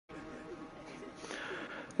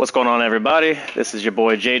What's going on, everybody? This is your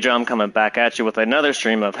boy J-Drum coming back at you with another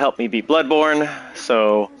stream of Help Me Beat Bloodborne.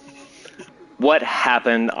 So, what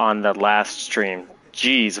happened on the last stream?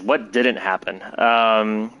 Jeez, what didn't happen?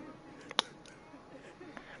 Well,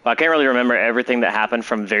 I can't really remember everything that happened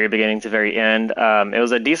from very beginning to very end. It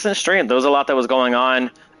was a decent stream. There was a lot that was going on,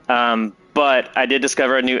 but I did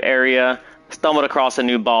discover a new area, stumbled across a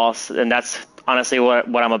new boss, and that's honestly what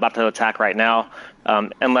I'm about to attack right now.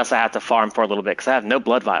 Unless I have to farm for a little bit because I have no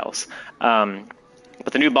blood vials. But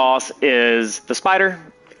the new boss is the spider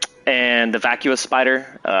and the vacuous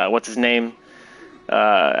spider. What's his name?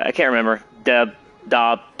 I can't remember. Deb,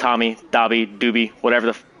 Dob, Tommy, Dobby, Doobie,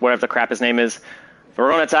 whatever the crap his name is. But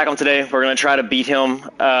we're going to attack him today. We're going to try to beat him.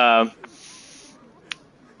 I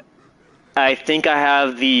think I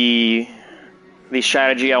have the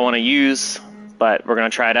strategy I want to use, but we're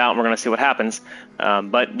going to try it out and we're going to see what happens.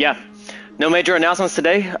 But yeah. No major announcements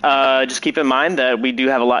today. Just keep in mind that we do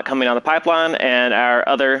have a lot coming down the pipeline, and our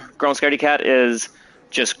other GrownScaredyCat is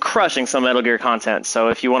just crushing some Metal Gear content. So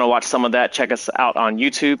if you want to watch some of that, check us out on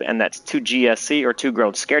YouTube, and that's 2GSC or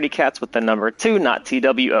 2GrownScaredyCats with the number 2, not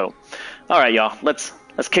TWO. All right, y'all. Let's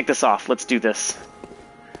kick this off. Let's do this.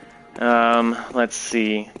 Let's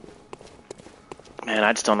see. Man,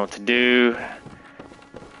 I just don't know what to do.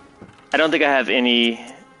 I don't think I have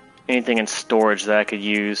anything in storage that I could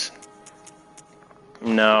use.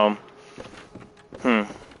 No.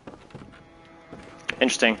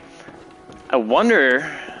 Interesting. I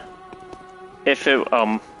wonder if it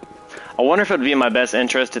would be in my best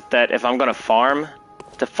interest that if I'm gonna farm,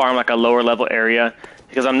 to farm like a lower level area,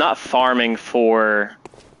 because I'm not farming for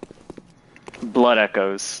blood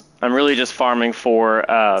echoes. I'm really just farming for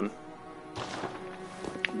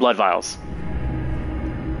blood vials.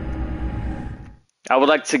 I would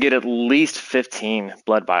like to get at least 15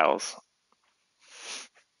 blood vials.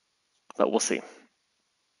 But we'll see.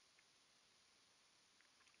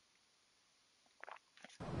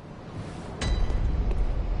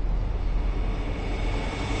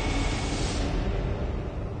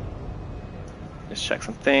 Just check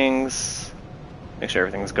some things. Make sure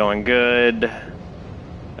everything's going good.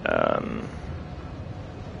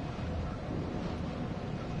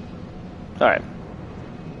 Alright.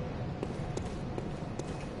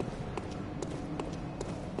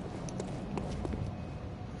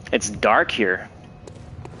 It's dark here.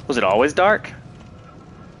 Was it always dark?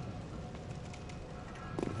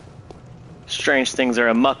 Strange things are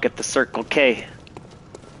amuck at the Circle K.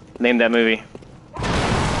 Name that movie.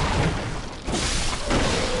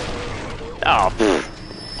 Oh, pfft.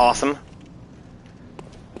 Awesome.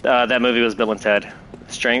 That movie was Bill and Ted.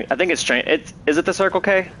 Strange. I think it's strange. Is it the Circle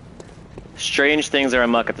K? Strange things are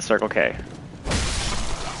amuck at the Circle K.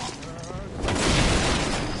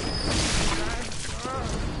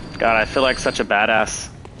 God, I feel like such a badass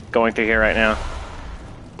going through here right now.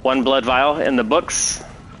 1 blood vial in the books.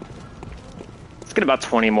 Let's get about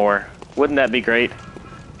 20 more. Wouldn't that be great?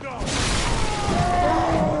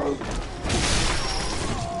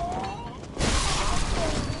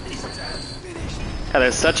 Yeah,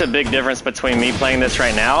 there's such a big difference between me playing this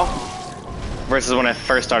right now versus when I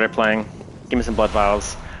first started playing. Give me some blood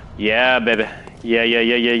vials. Yeah, baby.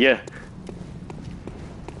 Yeah.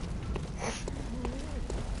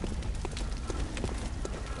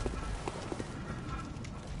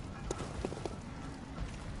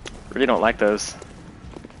 Really don't like those.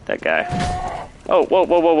 That guy. Oh,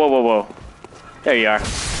 whoa. There you are.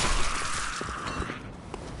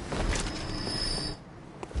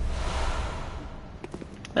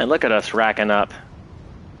 And look at us racking up.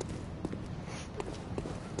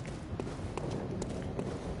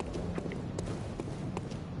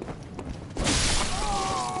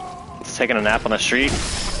 Just taking a nap on the street.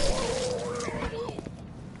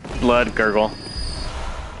 Blood gurgle.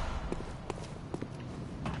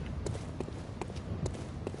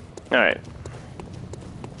 Alright.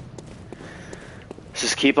 Let's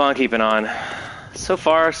just keep on keeping on. So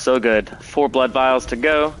far, so good. 4 blood vials to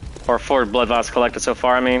go. Or 4 blood vials collected so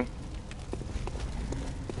far, I mean.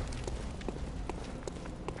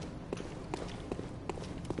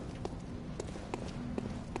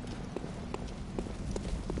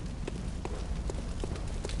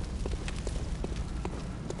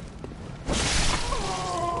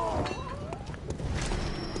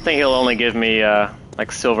 I think he'll only give me,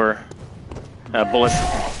 like silver bullets.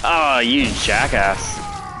 Oh, you jackass.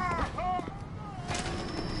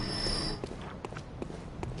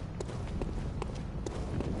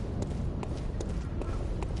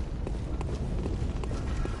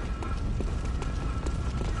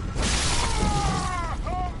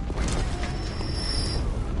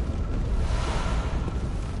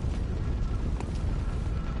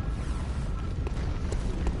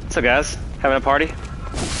 So guys, having a party?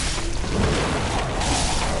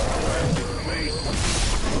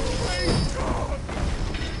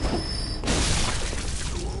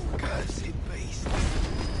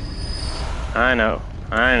 I know.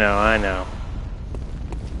 I'm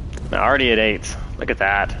already at 8. Look at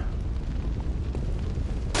that.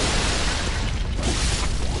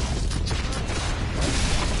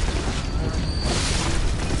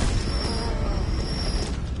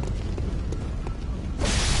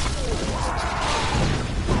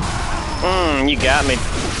 You got me.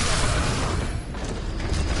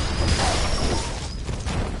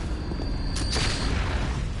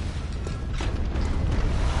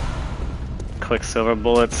 Quicksilver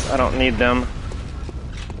bullets, I don't need them.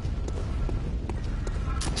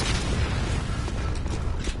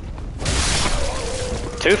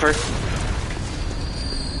 Twofer.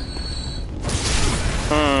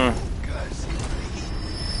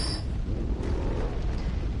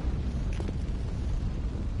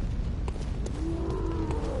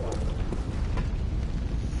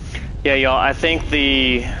 Yeah, y'all, I think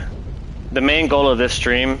the main goal of this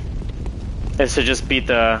stream is to just beat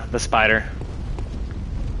the spider.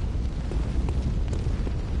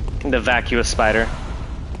 The vacuous spider.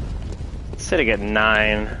 Sitting at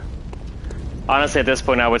 9. Honestly, at this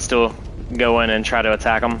point, I would still go in and try to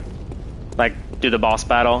attack him. Like, do the boss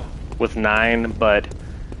battle with 9, but...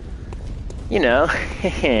 You know,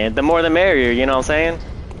 the more the merrier, you know what I'm saying?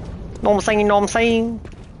 Know what I'm saying?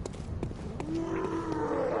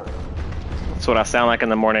 That's what I sound like in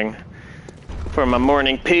the morning. For my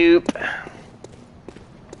morning poop.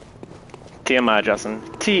 TMI, Justin.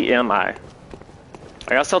 TMI.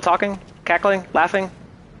 Are y'all still talking? Cackling? Laughing?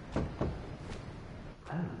 Oh.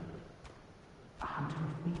 A hunter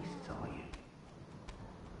of beasts, are you?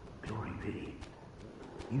 Glory be.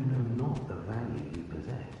 You know not the value you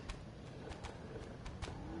possess.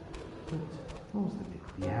 But what's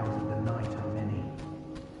the hours of the night are many,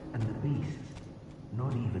 and the beasts,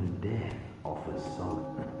 not even death, offers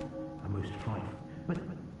solace. A most frightful. But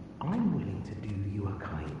I'm willing to do you a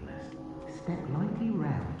kindness. Step lightly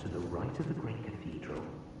round to the right of the great cathedral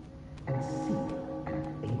and seek an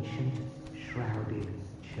ancient, shrouded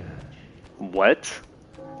church. What?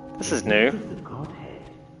 This is new. The Godhead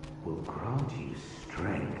will grant you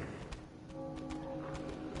strength.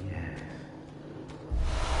 Yes.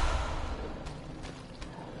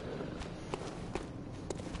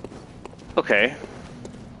 Okay.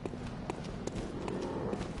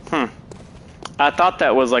 I thought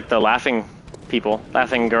that was like the laughing people.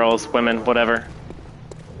 Laughing girls, women, whatever.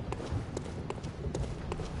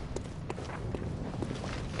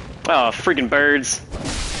 Oh, freaking birds.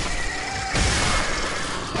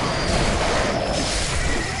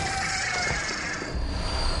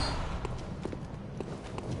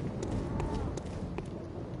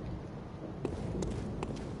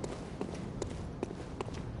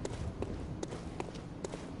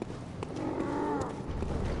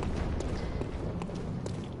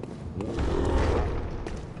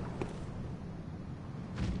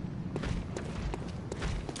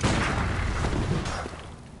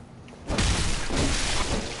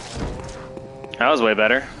 That was way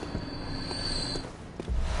better.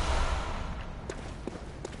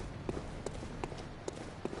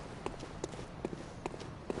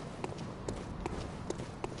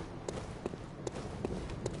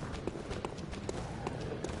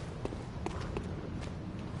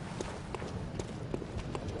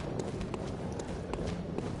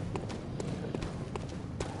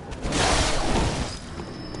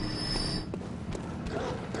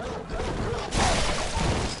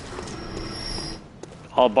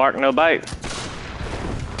 All bark, no bite.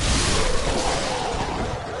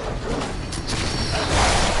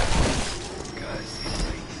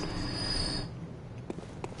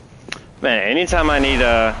 Man, anytime I need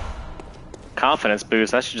a confidence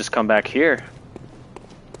boost, I should just come back here.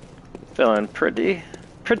 Feeling pretty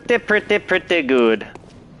good.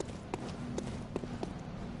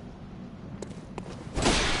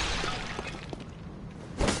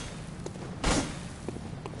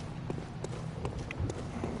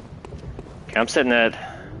 Okay, I'm sitting at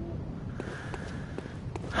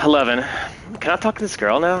 11. Can I talk to this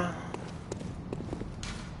girl now?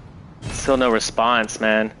 Still no response,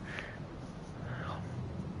 man.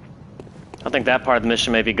 I think that part of the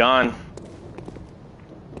mission may be gone.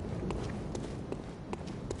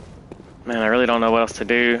 Man, I really don't know what else to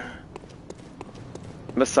do.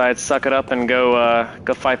 Besides, suck it up and go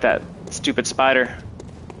fight that stupid spider.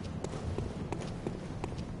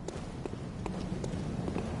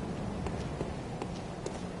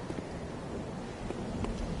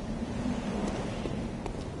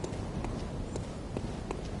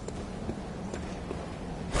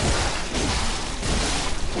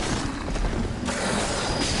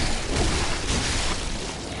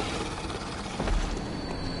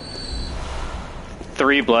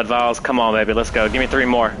 3 blood vials. Come on, baby. Let's go. Give me 3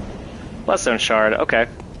 more. Bloodstone shard. Okay.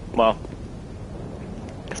 Well,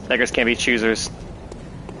 beggars can't be choosers.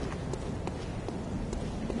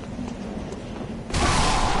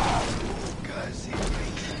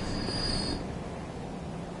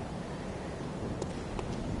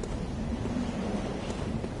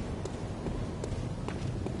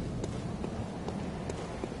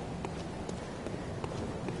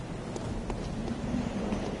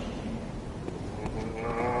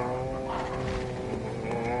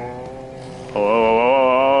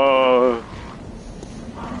 Oh.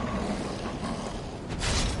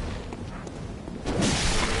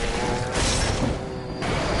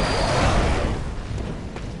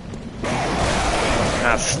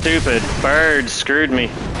 That stupid bird screwed me.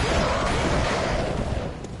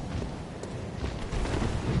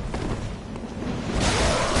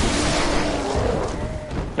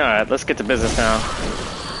 Alright, let's get to business now.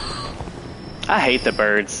 I hate the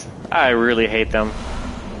birds. I really hate them.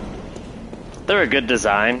 They're a good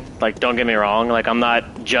design, like, don't get me wrong, like, I'm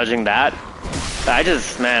not judging that. But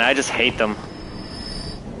I just hate them.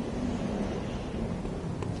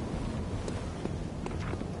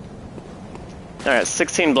 Alright,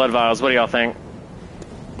 16 blood vials, what do y'all think?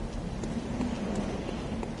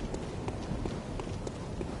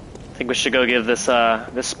 Think we should go give this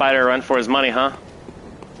this spider a run for his money, huh?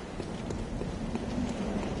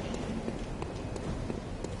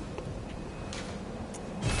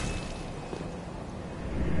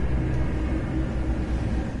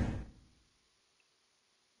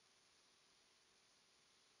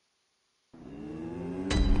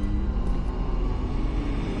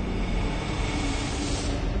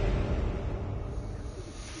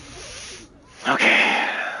 Okay,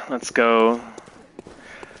 let's go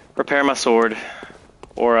repair my sword,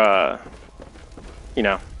 or you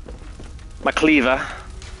know, my cleaver.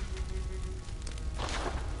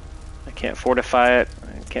 I can't fortify it.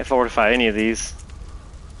 I can't fortify any of these.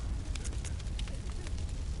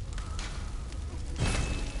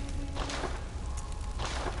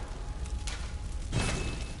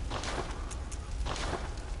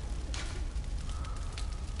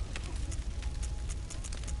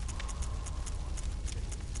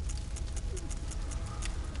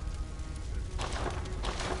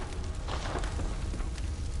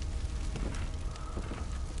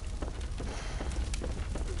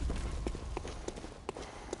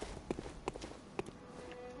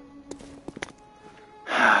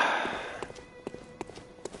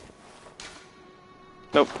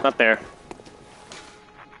 Nope, not there.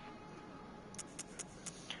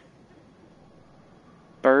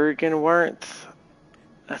 Bergenworth?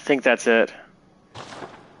 I think that's it.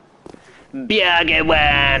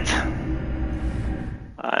 Bergenworth!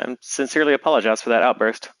 I sincerely apologize for that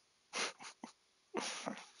outburst.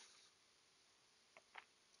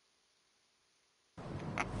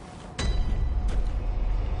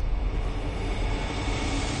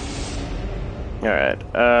 Alright,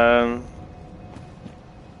 I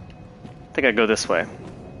think I'd go this way.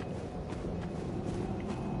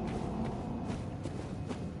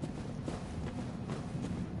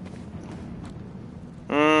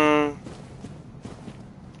 I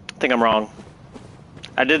think I'm wrong.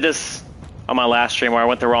 I did this on my last stream where I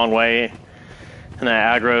went the wrong way and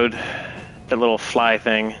I aggroed the little fly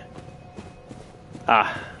thing.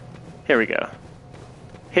 Ah, here we go.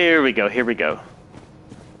 Here we go, here we go.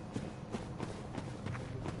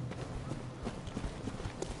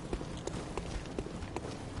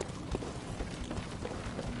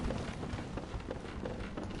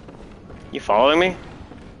 You following me?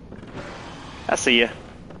 I see you.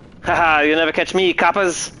 Haha, you'll never catch me,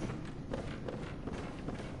 coppers!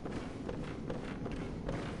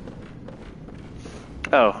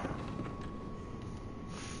 Oh.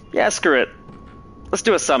 Yeah, screw it. Let's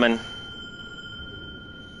do a summon.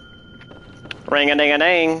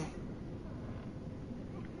 Ring-a-ding-a-ding.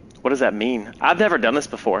 What does that mean? I've never done this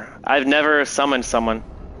before. I've never summoned someone.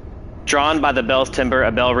 Drawn by the bell's timbre,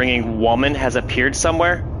 a bell-ringing woman has appeared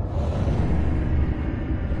somewhere.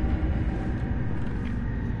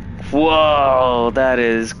 Whoa, that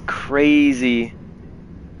is crazy.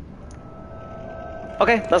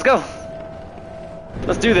 Okay, let's go.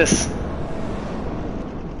 Let's do this.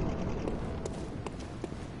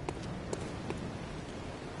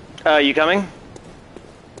 You coming?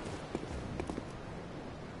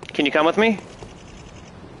 Can you come with me?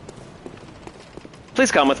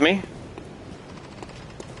 Please come with me.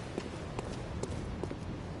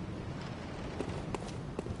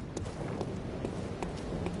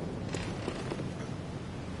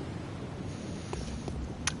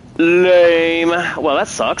 Lame. Well, that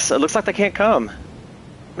sucks. It looks like they can't come.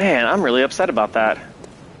 Man, I'm really upset about that.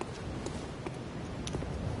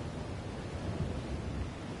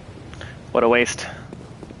 What a waste.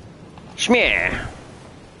 Shmeh.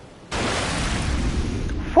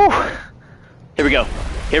 Whew. Here we go.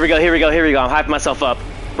 Here we go, here we go, here we go. I'm hyping myself up.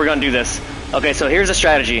 We're gonna do this. Okay, so here's the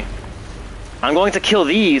strategy. I'm going to kill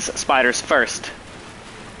these spiders first.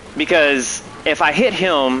 Because if I hit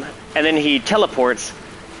him and then he teleports...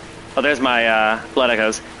 Oh, there's my blood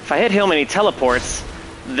echoes. If I hit him and he teleports,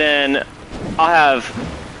 then I'll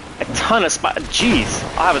have a ton of spiders. Jeez,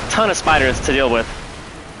 I'll have a ton of spiders to deal with.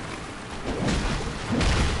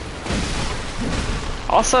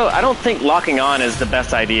 Also, I don't think locking on is the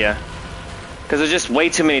best idea. Because there's just way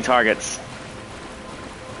too many targets.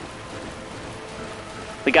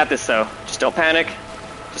 We got this though. Just don't panic.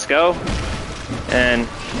 Just go. And...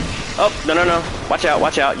 Oh, no, no, no. Watch out,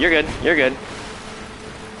 watch out. You're good, you're good.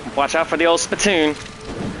 Watch out for the old spittoon.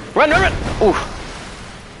 Run, run, run! Ooh.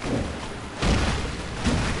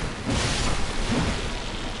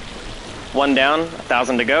 One down,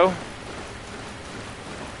 1,000 to go.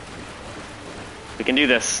 We can do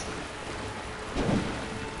this.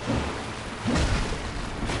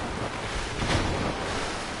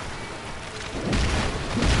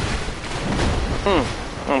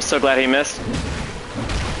 I'm so glad he missed.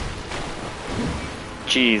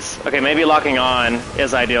 Jeez. Okay, maybe locking on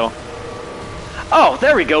is ideal. Oh,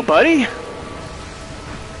 there we go, buddy!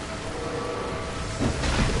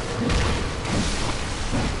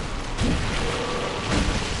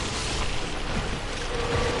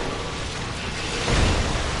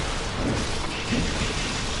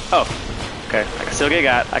 Oh, okay. I can still get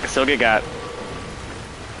got. I can still get got.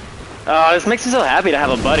 Oh, this makes me so happy to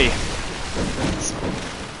have a buddy.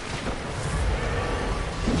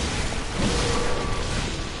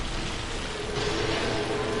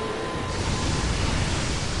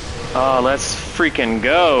 Oh, let's freaking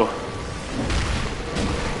go.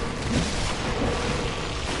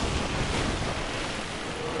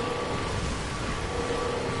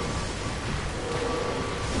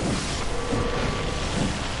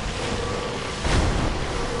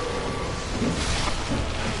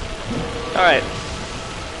 All right.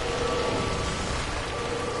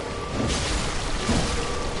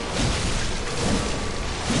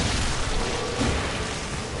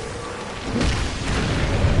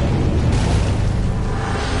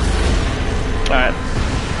 Alright.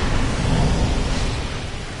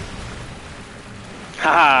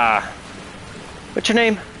 Haha. What's your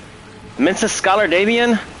name? Mensis Scholar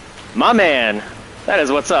Davian? My man. That is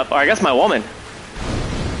what's up. Or I guess my woman.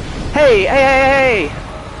 Hey, hey, hey, hey!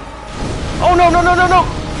 Oh no, no, no, no, no!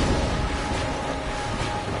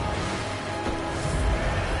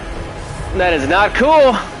 That is not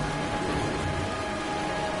cool.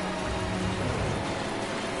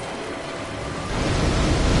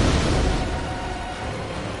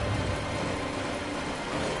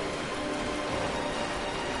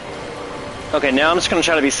 Okay, now I'm just gonna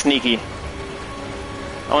try to be sneaky.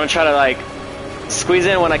 I wanna try to like squeeze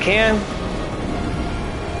in when I can.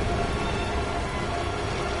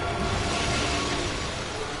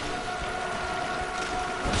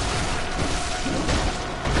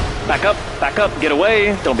 Back up, get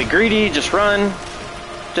away. Don't be greedy, just run.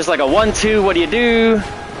 Just like a 1-2, what do you do?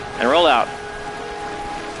 And roll out.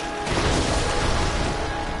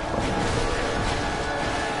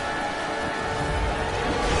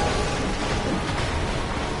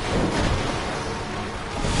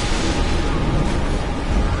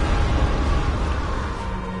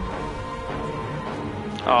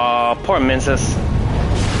 Aw, poor Mensis.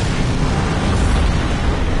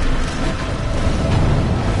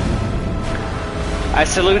 I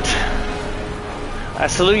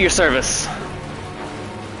salute your service.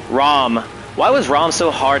 Rom. Why was Rom so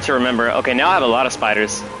hard to remember? Okay, now I have a lot of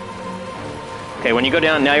spiders. Okay, when you go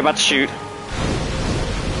down, now you're about to shoot.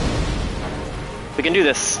 We can do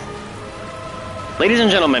this. Ladies and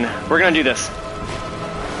gentlemen, we're gonna do this.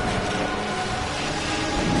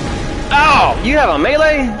 Oh, you have a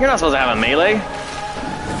melee? You're not supposed to have a melee.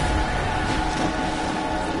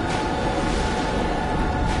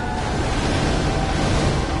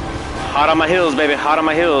 Hot on my heels, baby, hot on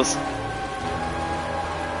my heels.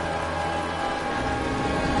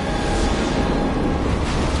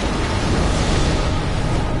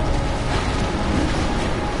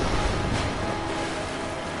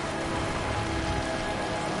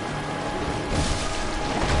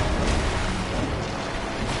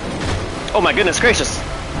 Oh my goodness gracious.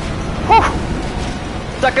 Whew.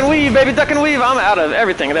 Duck and weave, baby, duck and weave. I'm out of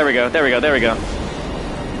everything. There we go, there we go, there we go.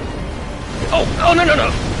 Oh, no, no,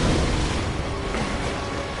 no.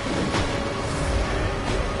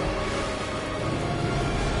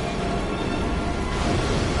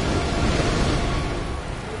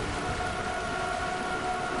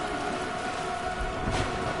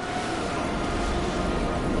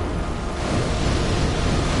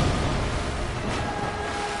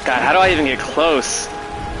 I even get close?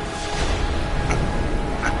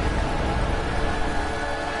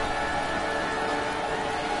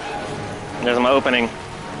 There's my opening.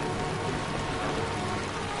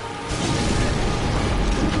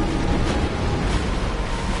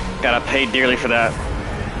 Gotta pay dearly for that.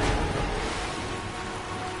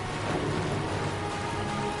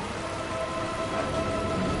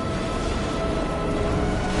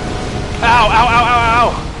 Ow, ow, ow,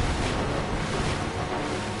 ow, ow!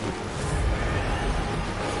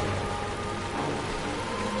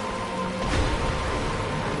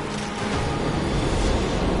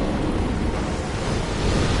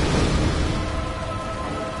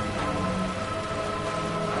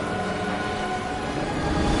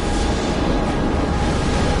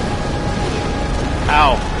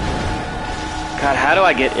 Ow. God, how do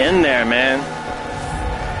I get in there, man?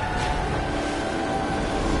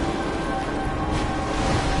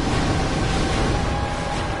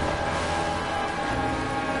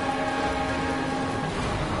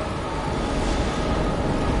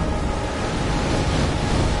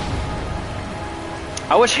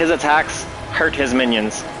 I wish his attacks hurt his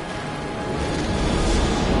minions.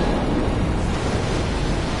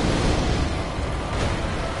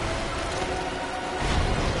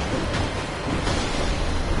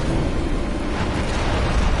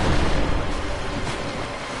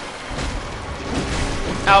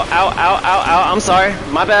 Ow, ow, ow, ow, ow, I'm sorry.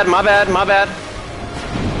 My bad, my bad, my bad.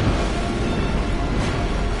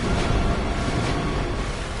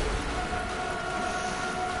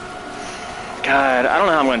 God, I don't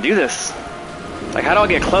know how I'm gonna do this. Like, how do I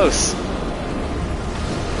get close?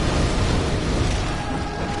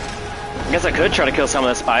 I guess I could try to kill some of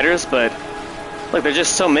the spiders, but look, there's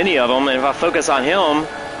just so many of them, and if I focus on him,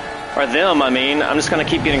 or them, I mean, I'm just gonna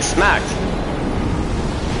keep getting smacked.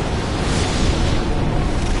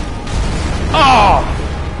 Oh!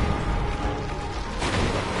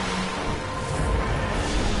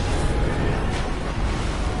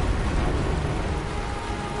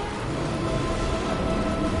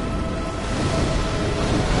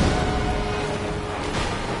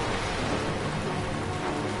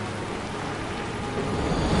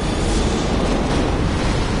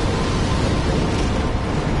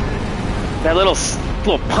 That little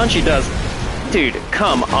punch he does. Dude,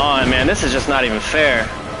 come on, man. This is just not even fair.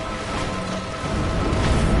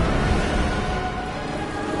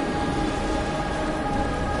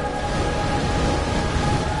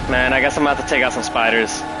 Man, I guess I'm about to take out some spiders.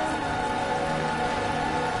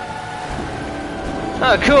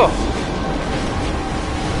 Oh, cool.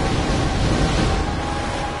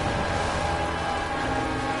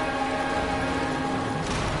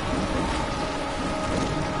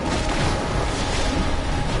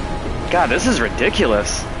 God, this is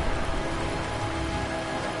ridiculous.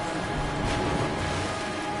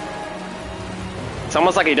 It's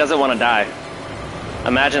almost like he doesn't want to die.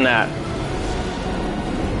 Imagine that.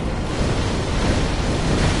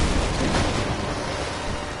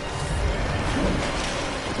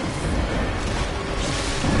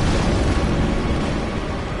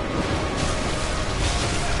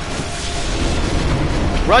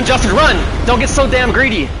 Run, Justin, run! Don't get so damn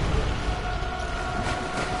greedy.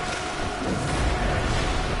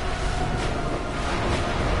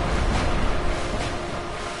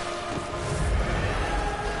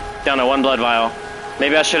 Down to 1 blood vial.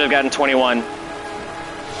 Maybe I should have gotten 21.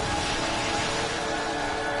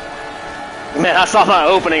 Man, I saw my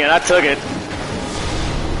opening and I took it.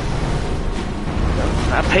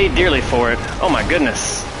 I paid dearly for it. Oh my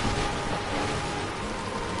goodness.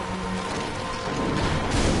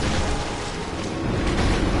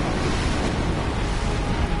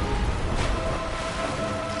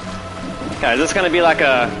 Okay, is this gonna be like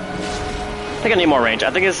a... I think I need more range.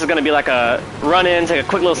 I think this is going to be like a run in, take a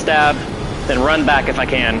quick little stab, then run back if I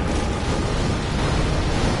can.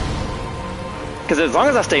 Because as long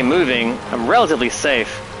as I stay moving, I'm relatively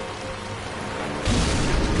safe.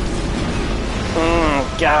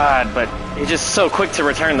 God, but he's just so quick to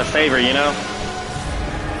return the favor, you know?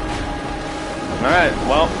 Alright,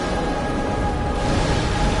 well.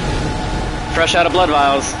 Fresh out of blood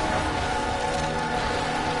vials.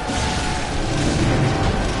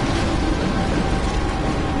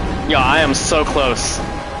 Yo, I am so close.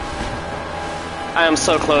 I am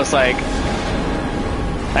so close, like...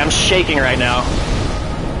 I'm shaking right now.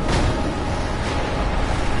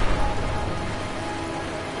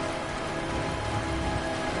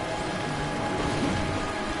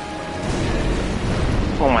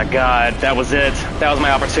 Oh my god, that was it. That was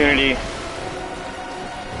my opportunity.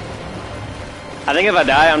 I think if I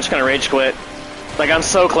die, I'm just gonna rage quit. Like, I'm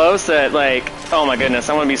so close that, like... Oh my goodness,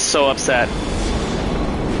 I'm gonna be so upset.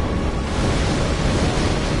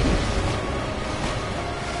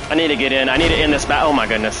 I need to get in. I need to end this battle. Oh my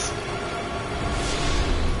goodness.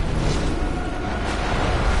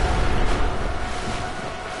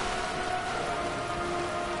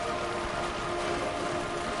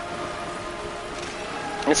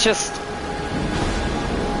 It's just...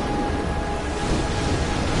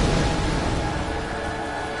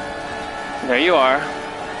 There you are.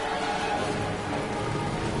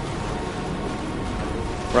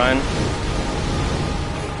 Run.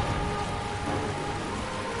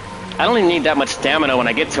 I don't even need that much stamina when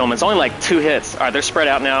I get to them. It's only like 2 hits. Alright, they're spread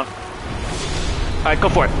out now. Alright, go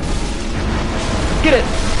for it. Get it!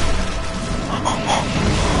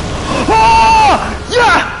 Oh!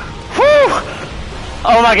 Yeah! Whew!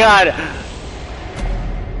 Oh my god.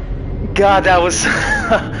 God, that was...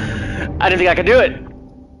 I didn't think I could do it.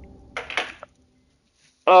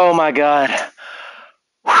 Oh my god.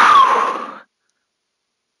 Whew.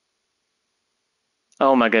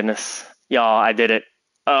 Oh my goodness. Y'all, I did it.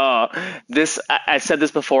 I said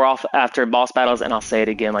this before after boss battles, and I'll say it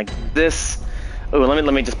again. Like this. Oh,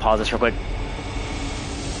 let me just pause this real quick.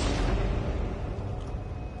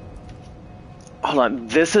 Hold on.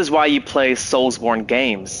 This is why you play Soulsborne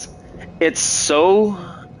games. It's so...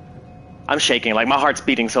 I'm shaking. Like my heart's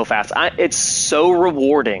beating so fast. It's so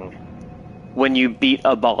rewarding when you beat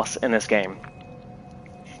a boss in this game.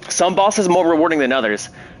 Some bosses more rewarding than others.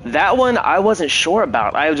 That one I wasn't sure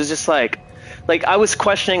about. I was just like I was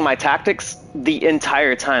questioning my tactics the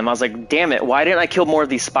entire time. I was like, damn it, why didn't I kill more of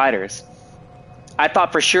these spiders? I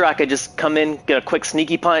thought for sure I could just come in, get a quick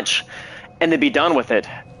sneaky punch, and then be done with it.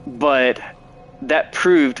 But that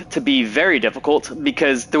proved to be very difficult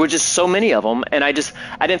because there were just so many of them, and I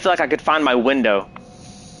didn't feel like I could find my window.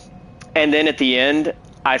 And then at the end,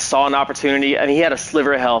 I saw an opportunity, and he had a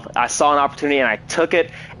sliver of health. I saw an opportunity, and I took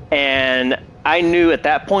it, and I knew at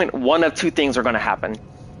that point one of 2 things were going to happen.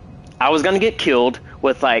 I was going to get killed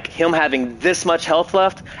with like him having this much health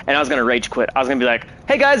left, and I was going to rage quit. I was going to be like,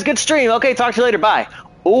 hey guys, good stream. Okay, talk to you later. Bye.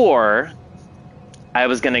 Or I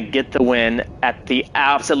was going to get the win at the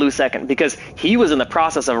absolute second because he was in the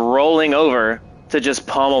process of rolling over to just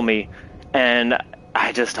pummel me. And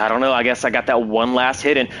I don't know. I guess I got that one last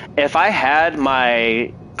hit. And if I had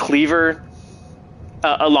my cleaver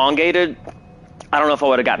elongated, I don't know if I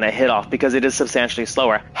would have gotten a hit off because it is substantially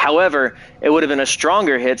slower. However, it would have been a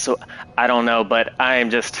stronger hit, so I don't know, but I am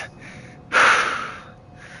just...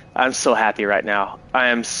 I'm so happy right now. I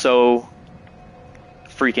am so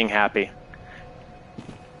freaking happy.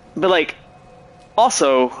 But, like,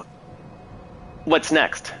 also, what's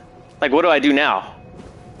next? Like, what do I do now?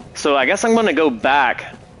 So I guess I'm going to go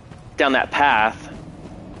back down that path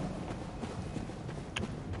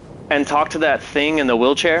and talk to that thing in the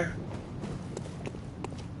wheelchair.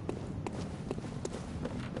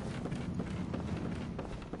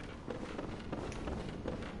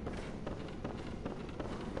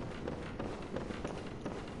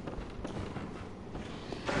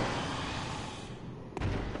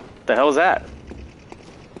 The hell is that?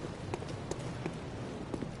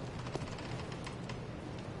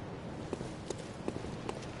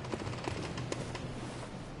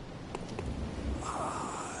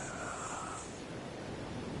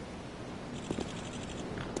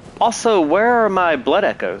 Also, where are my blood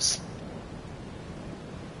echoes?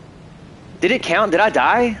 Did it count? Did I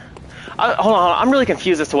die? Hold on, I'm really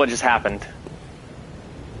confused as to what just happened.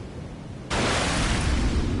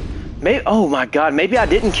 Maybe, oh my god, maybe I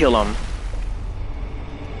didn't kill him.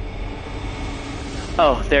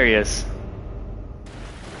 Oh, there he is.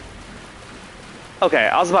 Okay,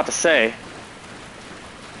 I was about to say.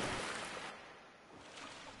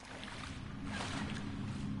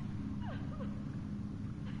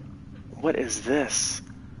 What is this?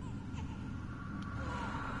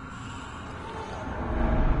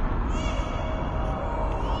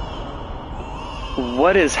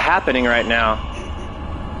 What is happening right now?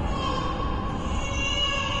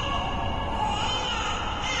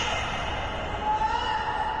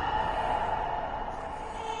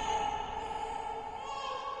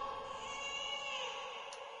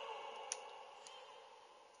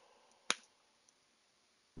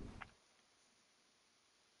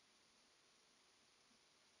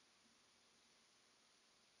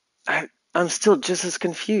 I'm still just as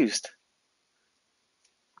confused.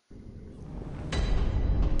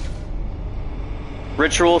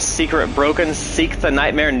 Ritual, secret broken, seek the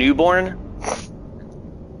nightmare newborn.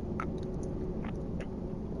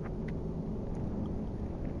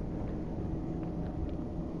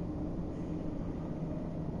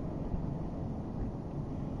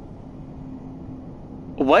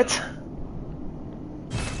 What?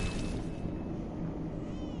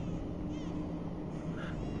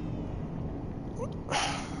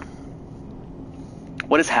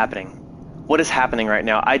 What is happening? What is happening right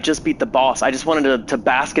now? I just beat the boss. I just wanted to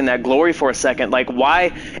bask in that glory for a second. Like,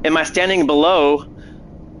 why am I standing below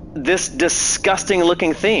this disgusting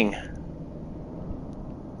looking thing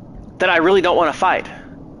that I really don't want to fight?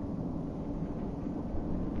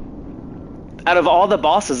 Out of all the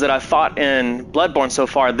bosses that I've fought in Bloodborne so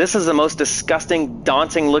far, this is the most disgusting,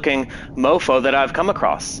 daunting looking mofo that I've come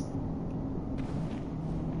across.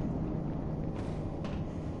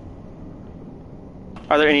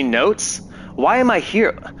 Are there any notes? Why am I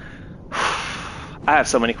here? I have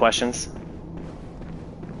so many questions.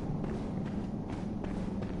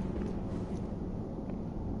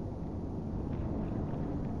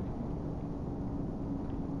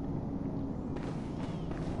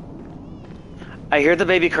 I hear the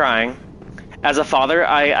baby crying. As a father,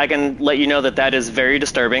 I can let you know that that is very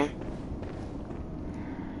disturbing.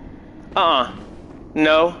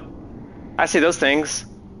 No. I see those things.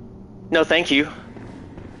 No, thank you.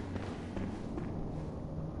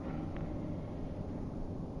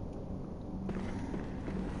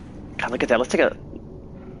 God, look at that.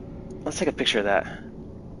 Let's take a picture of that.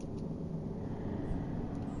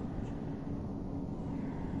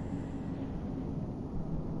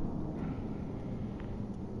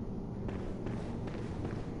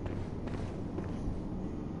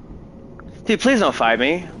 Dude, please don't fight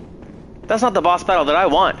me. That's not the boss battle that I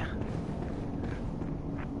want.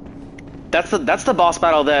 That's the boss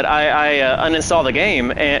battle that I uninstall the game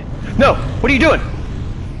and... No! What are you doing?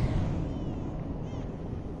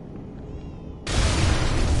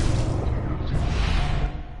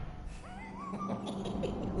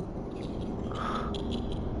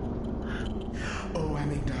 Oh,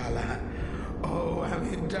 Amygdala. Oh,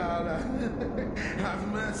 Amygdala. Have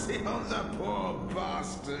mercy on the poor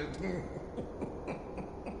bastard.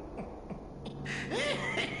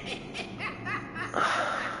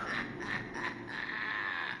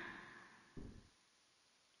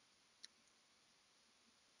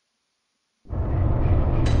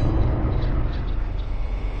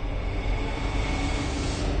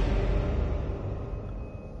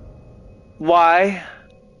 Why?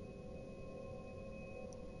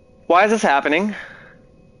 Why is this happening?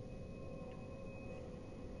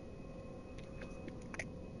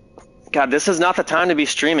 God, this is not the time to be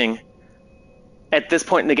streaming at this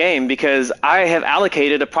point in the game because I have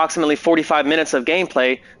allocated approximately 45 minutes of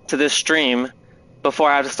gameplay to this stream before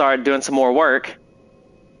I have to start doing some more work.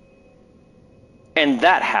 And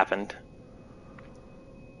that happened.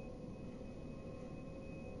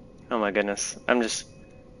 Oh my goodness. I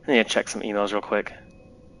need to check some emails real quick.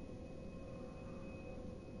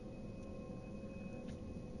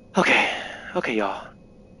 Okay, y'all.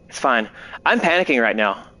 It's fine. I'm panicking right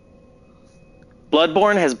now.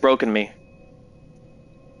 Bloodborne has broken me.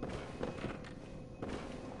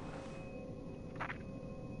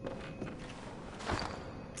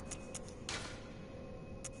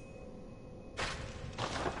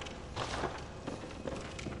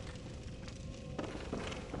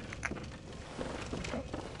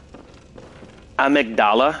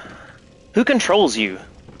 Amygdala? Who controls you?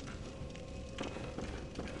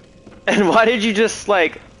 And why did you just,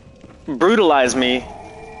 like, brutalize me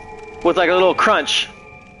with, like, a little crunch?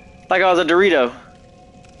 Like I was a Dorito.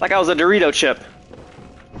 Like I was a Dorito chip.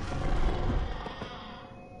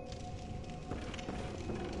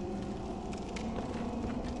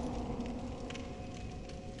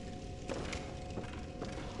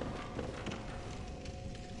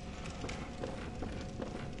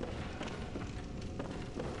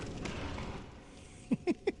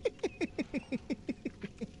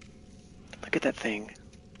 Look at that thing.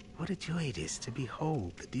 What a joy it is to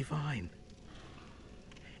behold the divine.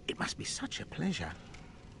 It must be such a pleasure.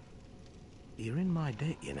 You're in my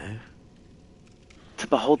debt, you know. To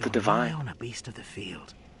behold the You're divine. nigh on a beast of the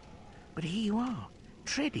field. But here you are,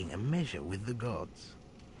 treading a measure with the gods.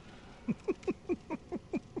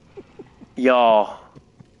 Y'all.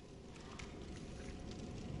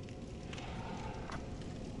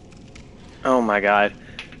 Oh my God.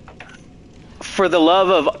 For the love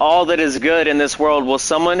of all that is good in this world, will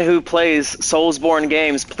someone who plays Soulsborne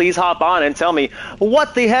games please hop on and tell me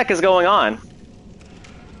what the heck is going on?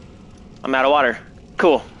 I'm out of water.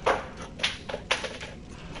 Cool.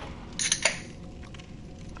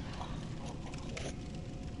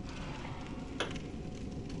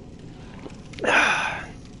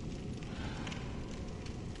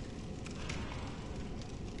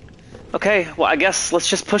 Okay, well, I guess let's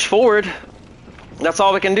just push forward. That's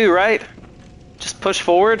all we can do, right? Just push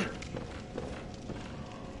forward.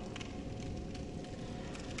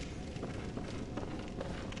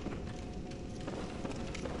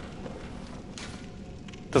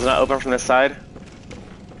 Does it not open from this side?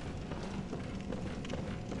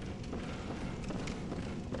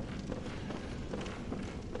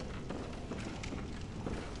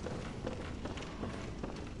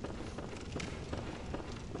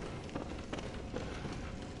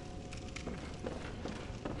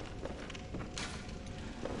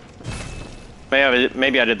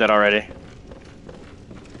 Maybe I did that already.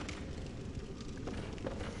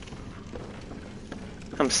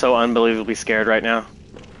 I'm so unbelievably scared right now.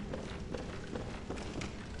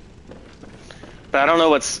 But I don't know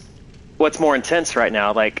what's more intense right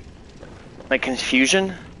now. Like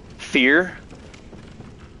confusion, fear.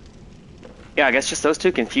 Yeah, I guess just those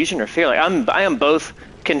two, confusion or fear. Like I am both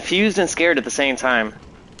confused and scared at the same time.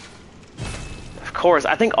 Of course,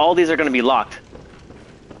 I think all these are going to be locked.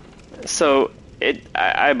 So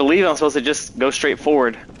I believe I'm supposed to just go straight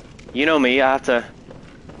forward. You know me, I have to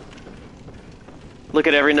look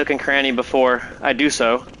at every nook and cranny before I do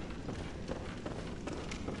so.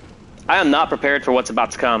 I am not prepared for what's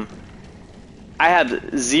about to come. I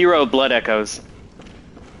have 0 blood echoes.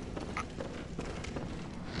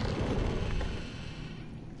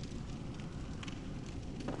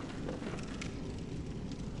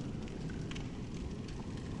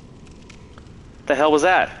 The hell was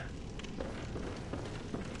that?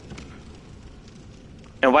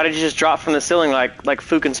 And why did you just drop from the ceiling like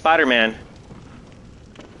fucking Spider-Man?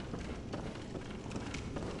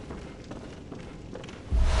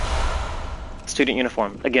 Student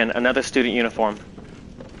uniform. Again, another student uniform.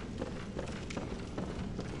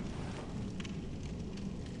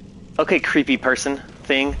 Okay, creepy person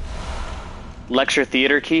thing. Lecture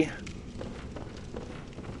theater key.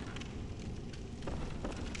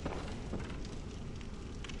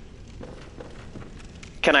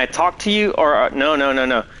 Can I talk to you or no?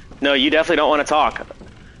 No, you definitely don't want to talk.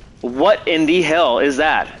 What in the hell is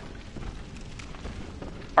that?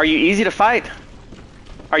 Are you easy to fight?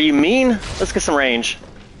 Are you mean? Let's get some range.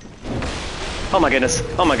 Oh my goodness.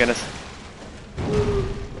 Oh my goodness.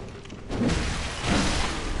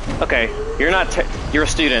 Okay, you're not you're a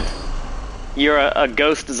student. You're a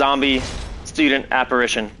ghost zombie student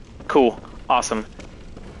apparition. Cool. Awesome.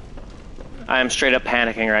 I am straight up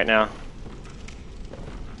panicking right now.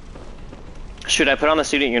 Should I put on the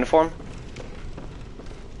student uniform?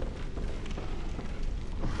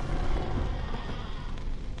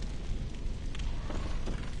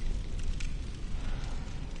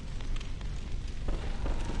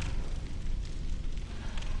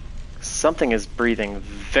 Something is breathing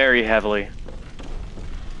very heavily,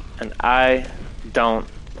 and I don't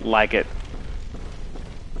like it.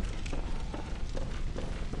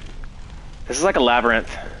 This is like a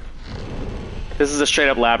labyrinth. This is a straight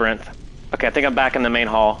up labyrinth. Okay, I think I'm back in the main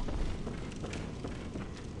hall.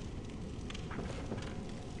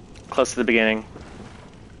 Close to the beginning.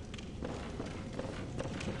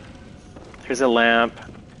 Here's a lamp.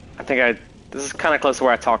 I think this is kind of close to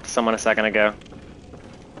where I talked to someone a second ago.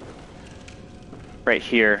 Right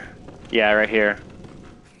here. Yeah, right here.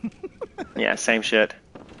 Yeah, same shit.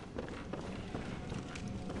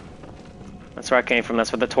 That's where I came from.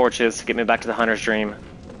 That's where the torch is to get me back to the hunter's dream.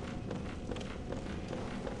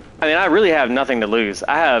 I mean, I really have nothing to lose.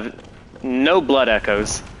 I have no blood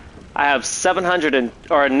echoes. I have 700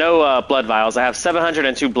 no blood vials. I have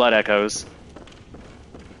 702 blood echoes.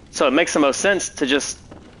 So it makes the most sense to just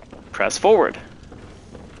press forward.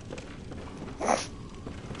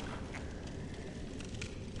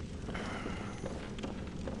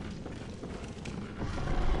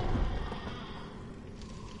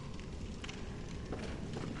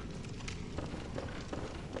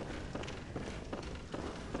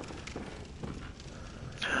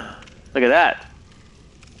 Look at that.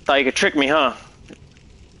 Thought you could trick me, huh?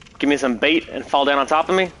 Give me some bait and fall down on top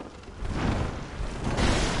of me?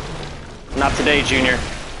 Not today, Junior.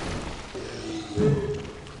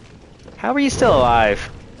 How are you still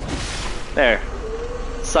alive? There.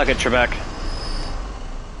 Suck it, Trebek.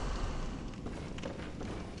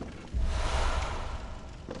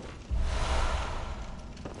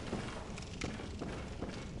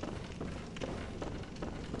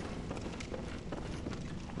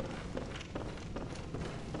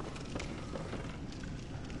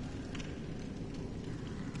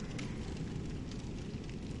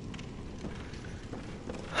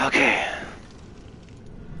 Okay.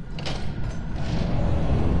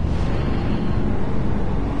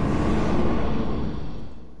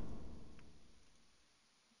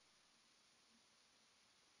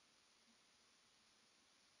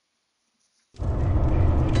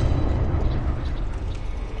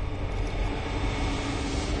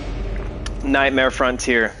 Nightmare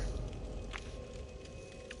Frontier.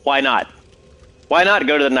 Why not? Why not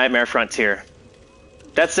go to the Nightmare Frontier?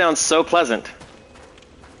 That sounds so pleasant.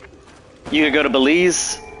 You could go to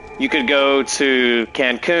Belize, you could go to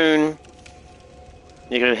Cancun,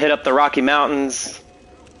 you could hit up the Rocky Mountains,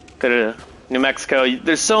 go to New Mexico.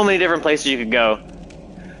 There's so many different places you could go.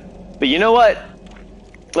 But you know what?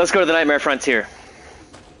 Let's go to the Nightmare Frontier.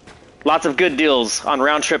 Lots of good deals on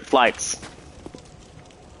round-trip flights.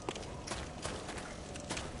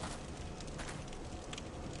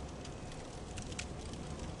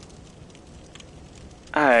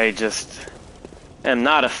 I just am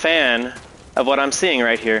not a fan of what I'm seeing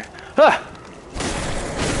right here. Ah!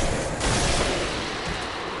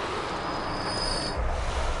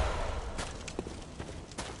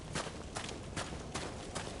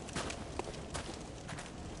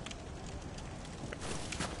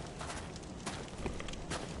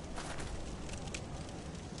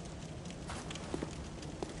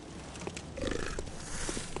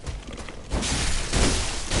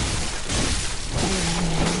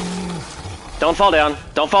 Don't fall down.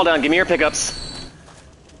 Don't fall down. Give me your pickups.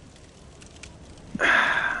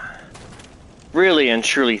 Really and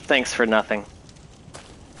truly, thanks for nothing.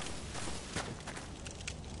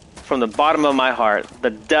 From the bottom of my heart,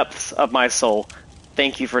 the depths of my soul,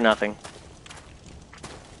 thank you for nothing.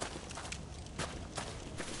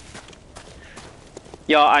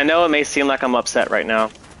 Y'all, I know it may seem like I'm upset right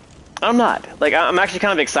now. I'm not. Like, I'm actually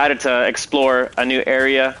kind of excited to explore a new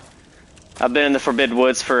area. I've been in the Forbidden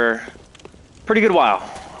Woods for pretty good while,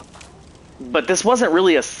 but this wasn't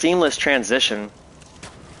really a seamless transition.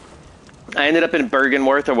 I ended up in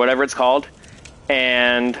Bergenworth or whatever it's called,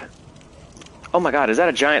 and oh my god, is that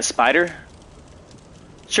a giant spider?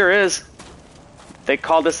 Sure is. They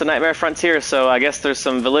called this the Nightmare Frontier, so I guess there's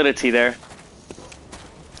some validity there.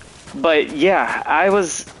 But yeah, I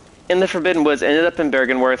was in the Forbidden Woods, ended up in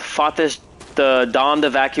Bergenworth, fought the domed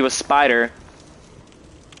vacuous spider,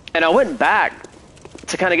 and I went back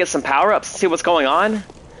to kind of get some power-ups, see what's going on. And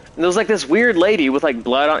there was like this weird lady with like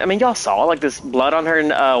blood on, I mean, y'all saw like this blood on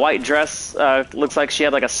her white dress. Looks like she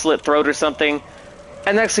had like a slit throat or something.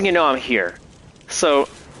 And next thing you know, I'm here. So,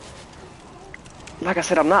 like I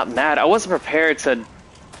said, I'm not mad. I wasn't prepared to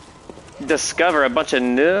discover a bunch of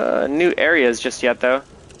new areas just yet, though.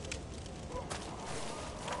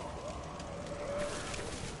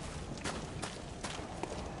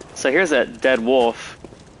 So here's that dead wolf.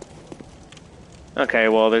 Okay,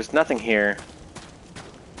 well, there's nothing here.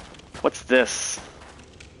 What's this?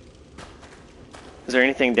 Is there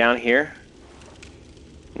anything down here?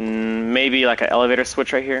 Maybe like an elevator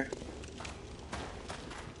switch right here?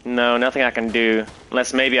 No, nothing I can do.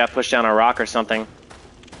 Unless maybe I push down a rock or something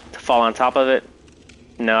to fall on top of it.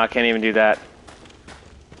 No, I can't even do that.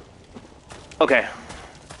 Okay.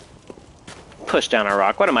 Push down a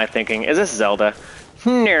rock. What am I thinking? Is this Zelda?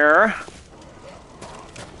 No.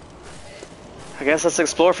 I guess let's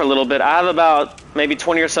explore for a little bit. I have about maybe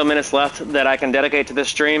 20 or so minutes left that I can dedicate to this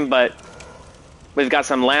stream, but we've got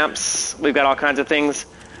some lamps, we've got all kinds of things.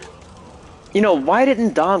 You know, why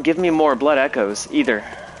didn't Dom give me more blood echoes either?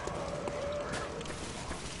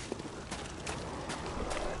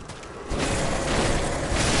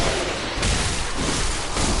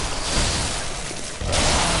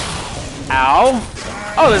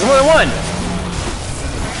 Ow! Oh, there's more than one!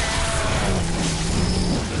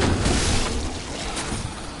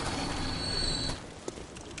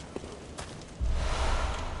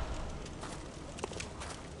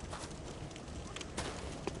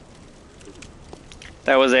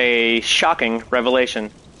 That was a shocking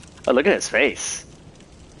revelation. Oh, look at his face.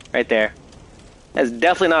 Right there. That's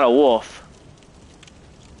definitely not a wolf.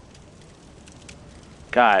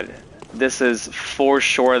 God, this is for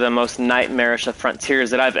sure the most nightmarish of frontiers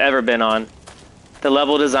that I've ever been on. The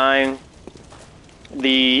level design,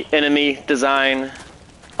 the enemy design,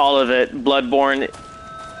 all of it. Bloodborne.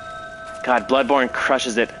 God, Bloodborne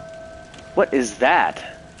crushes it. What is that?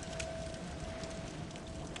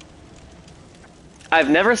 I've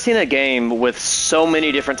never seen a game with so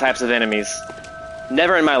many different types of enemies.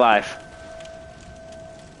 Never in my life.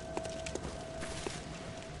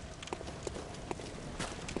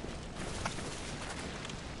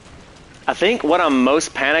 I think what I'm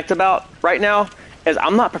most panicked about right now is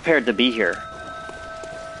I'm not prepared to be here.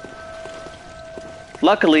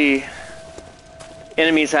 Luckily,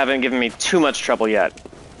 enemies haven't given me too much trouble yet.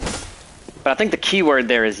 But I think the key word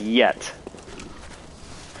there is yet.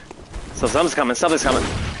 So something's coming, something's coming.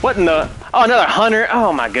 What in the... Oh, another hunter.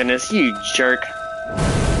 Oh my goodness, you jerk.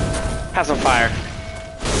 Have some fire.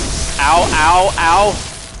 Ow, ow, ow.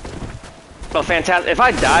 Oh, fantastic. If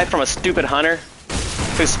I die from a stupid hunter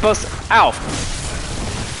who's supposed to... Ow.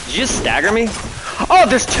 Did you just stagger me? Oh,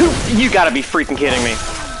 there's two... You gotta be freaking kidding me.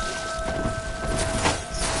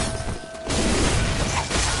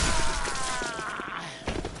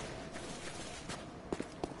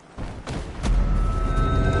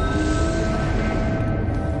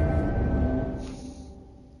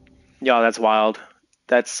 Y'all, that's wild.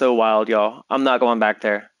 That's so wild, y'all. I'm not going back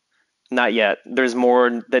there. Not yet. There's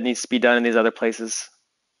more that needs to be done in these other places.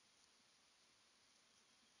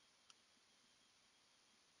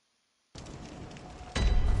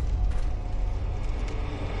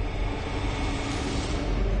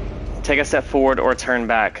 Take a step forward or turn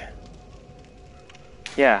back.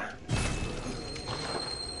 Yeah.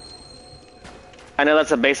 I know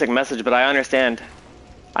that's a basic message, but I understand.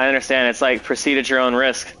 I understand. It's like proceed at your own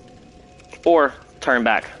risk. Or turn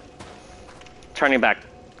back. Turning back.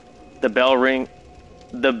 The bell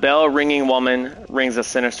ringing woman rings a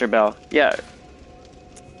sinister bell. Yeah.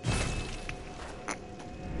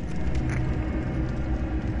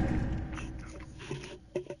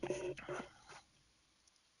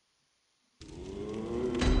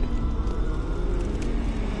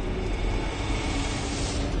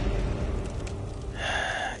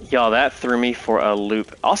 Y'all, that threw me for a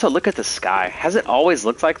loop. Also, look at the sky. Has it always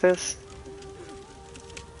looked like this?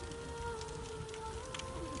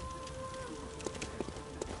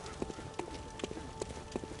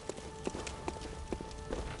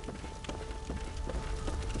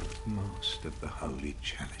 Most of the holy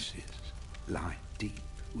chalices lie deep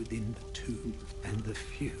within the tomb, and the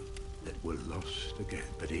few that were lost again.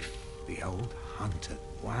 But if the old hunter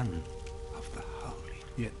one of the holy,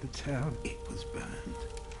 yet the town, it was burned,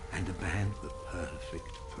 and abandoned the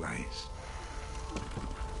perfect place.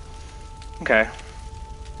 Okay.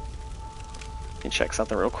 Let me check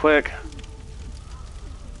something real quick.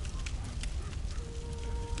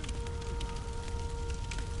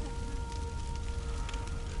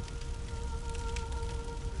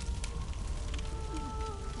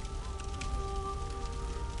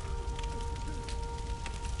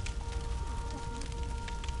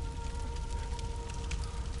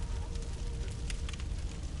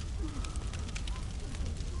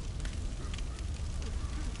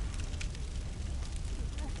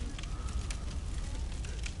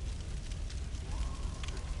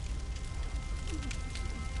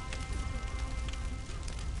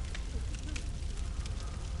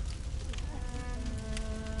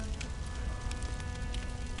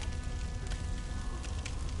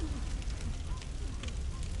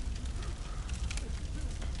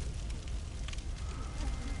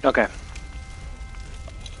 Okay.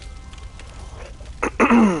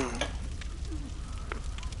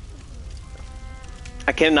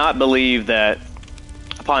 I cannot believe that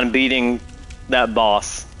upon beating that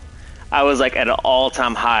boss, I was like at an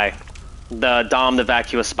all-time high. The Dom the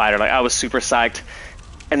Vacuous Spider, like I was super psyched.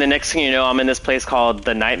 And the next thing you know, I'm in this place called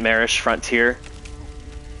the Nightmarish Frontier.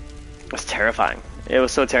 It was terrifying. It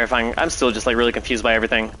was so terrifying. I'm still just like really confused by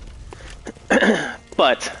everything.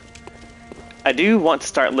 But I do want to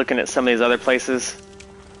start looking at some of these other places.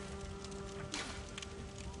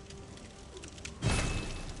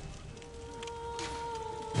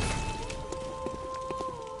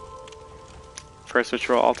 First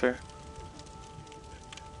ritual altar.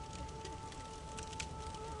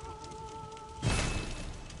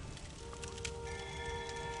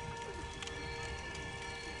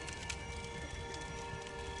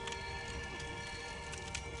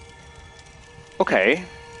 Okay.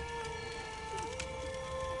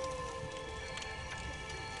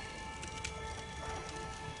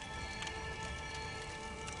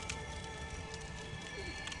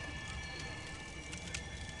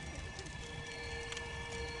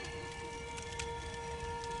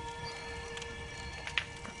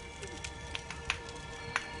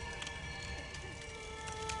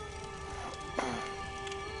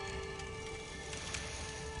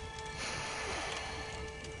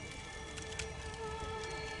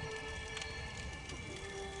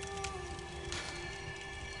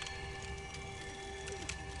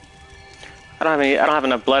 I don't have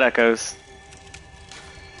enough blood echoes.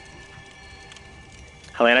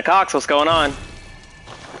 Helena Cox, what's going on?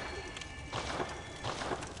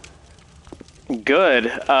 Good.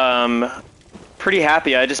 Pretty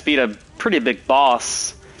happy. I just beat a pretty big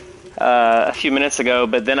boss a few minutes ago,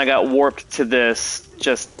 but then I got warped to this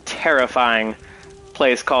just terrifying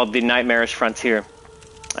place called the Nightmarish Frontier.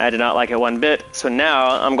 I did not like it one bit, so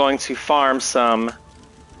now I'm going to farm some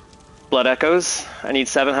blood echoes. I need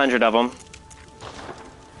 700 of them.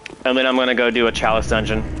 And then I'm going to go do a chalice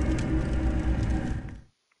dungeon.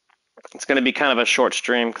 It's going to be kind of a short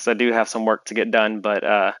stream because I do have some work to get done, but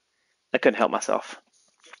I couldn't help myself.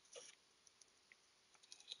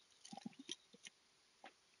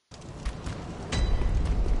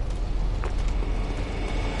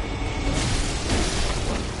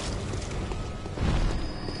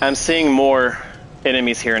 I'm seeing more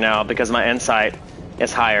enemies here now because my insight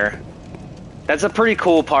is higher. That's a pretty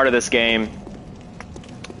cool part of this game.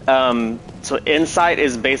 So insight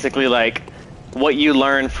is basically like what you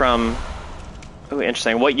learn from. Ooh,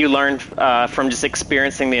 interesting. What you learn from just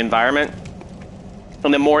experiencing the environment,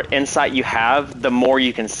 and the more insight you have, the more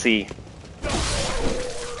you can see.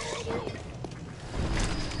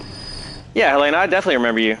 Yeah, Helena, I definitely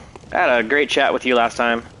remember you. I had a great chat with you last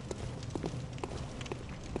time.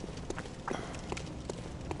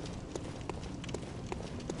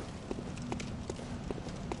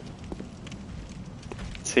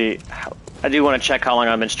 Let's see, I do want to check how long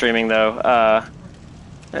I've been streaming though.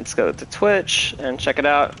 Let's go to Twitch and check it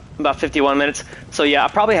out. About 51 minutes. So yeah, I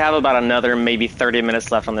probably have about another maybe 30 minutes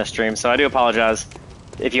left on this stream. So I do apologize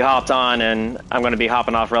if you hopped on, and I'm going to be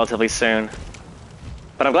hopping off relatively soon.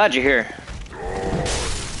 But I'm glad you're here.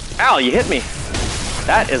 Ow, you hit me.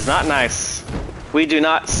 That is not nice. We do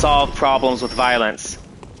not solve problems with violence.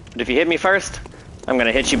 But if you hit me first, I'm going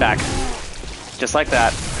to hit you back. Just like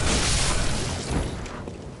that.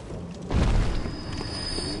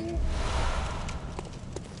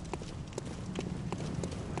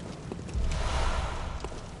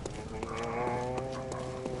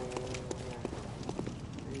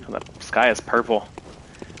 The sky is purple.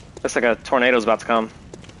 Looks like a tornado's about to come.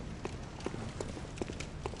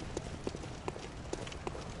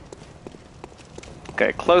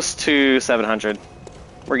 Okay, close to 700.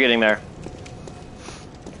 We're getting there.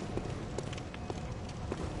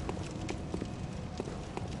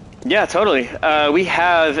 Yeah, totally. We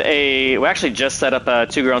actually just set up a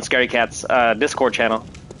 2GrownScaredyCats Discord channel,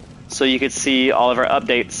 so you could see all of our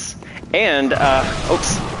updates. And,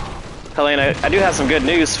 oops. Helena, I do have some good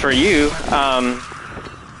news for you.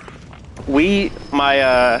 My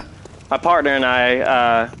partner and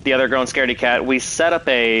I, the other Grown Scaredy Cat, we set up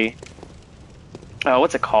a,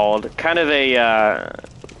 what's it called? Kind of a,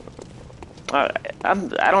 I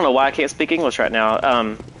don't know why I can't speak English right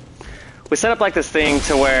now. We set up like this thing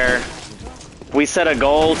to where we set a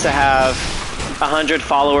goal to have 100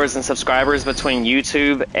 followers and subscribers between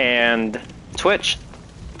YouTube and Twitch,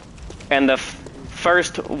 and the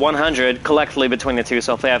first 100 collectively between the two.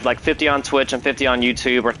 So if they have like 50 on Twitch and 50 on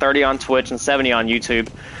YouTube, or 30 on Twitch and 70 on YouTube,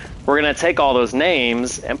 we're going to take all those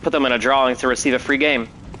names and put them in a drawing to receive a free game.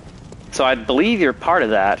 So I believe you're part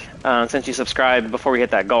of that, since you subscribed before we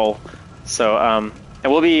hit that goal. So, and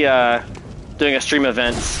we'll be doing a stream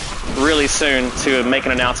event really soon to make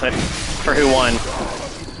an announcement for who won.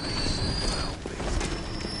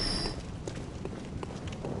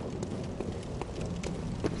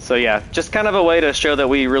 So yeah, just kind of a way to show that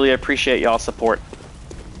we really appreciate y'all's support.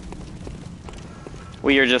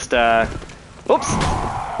 We are just, we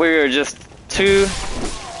are just two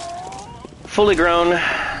fully grown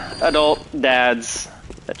adult dads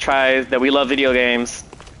that we love video games,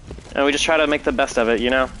 and we just try to make the best of it, you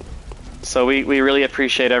know? So we really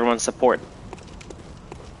appreciate everyone's support.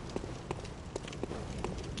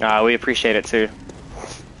 We appreciate it too.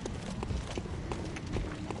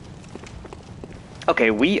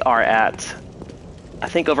 Okay, we are at, I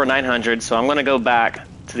think, over 900, so I'm going to go back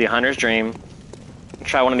to the Hunter's Dream and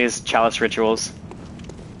try one of these chalice rituals.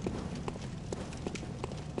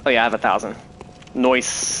 Oh yeah, I have 1,000.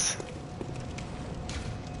 Nice.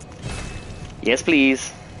 Yes,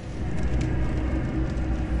 please.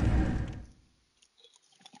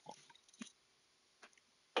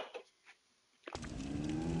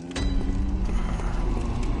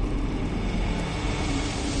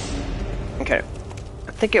 Okay.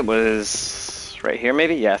 I think it was right here,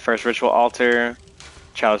 maybe? Yeah, first ritual altar,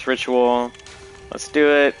 chalice ritual. Let's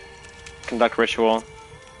do it. Conduct ritual.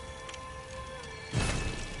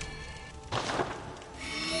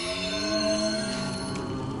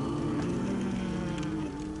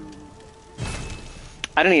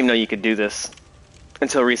 I didn't even know you could do this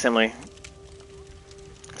until recently.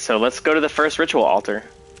 So let's go to the first ritual altar.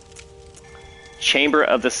 Chamber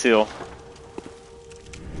of the Seal.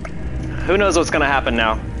 Who knows what's going to happen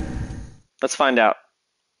now? Let's find out.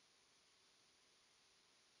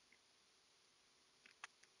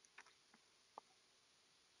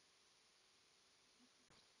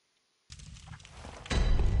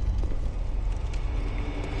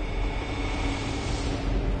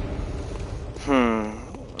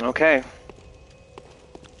 Okay.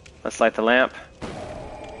 Let's light the lamp.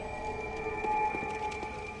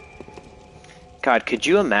 God, could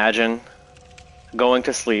you imagine going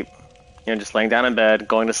to sleep, you know, just laying down in bed,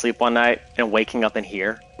 going to sleep one night, and waking up in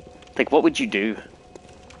here? Like, what would you do?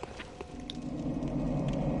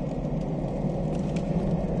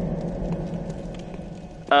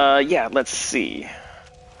 Yeah, let's see.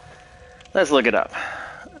 Let's look it up.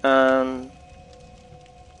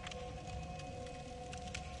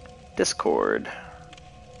 Discord.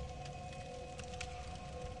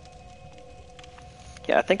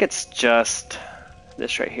 Yeah, I think it's just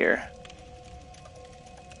this right here.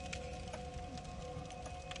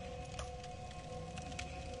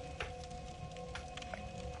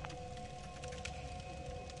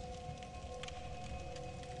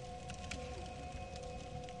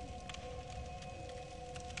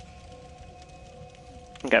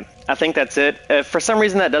 Okay, I think that's it. If for some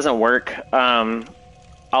reason that doesn't work, I'll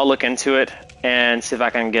look into it and see if I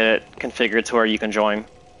can get it configured to where you can join.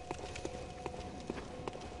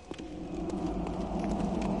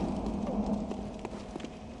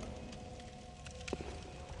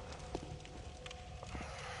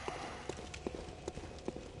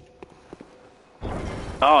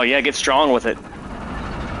 Oh yeah, get strong with it.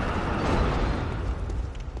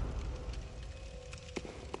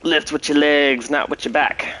 Lift with your legs, not with your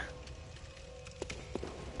back.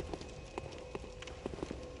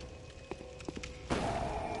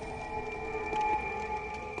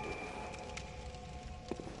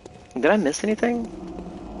 Did I miss anything?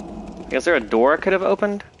 Is there a door I could have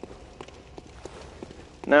opened?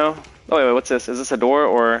 No? Oh wait, what's this? Is this a door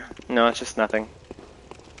or... No, it's just nothing.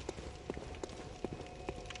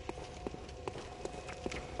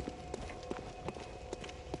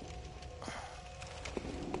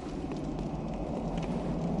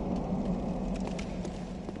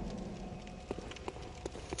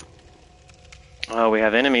 Oh, we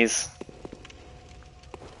have enemies.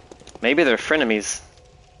 Maybe they're frenemies.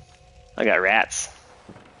 I got rats.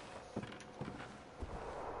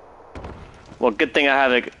 Well, good thing I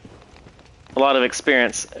have a lot of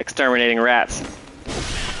experience exterminating rats.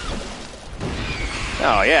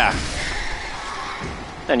 Oh, yeah.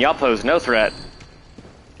 And y'all pose no threat.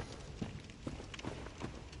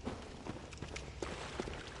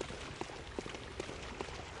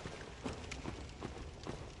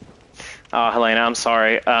 Oh, Helena, I'm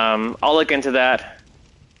sorry. I'll look into that.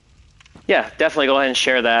 Yeah, definitely go ahead and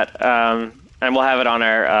share that, and we'll have it on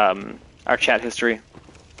our chat history.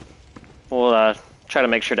 We'll try to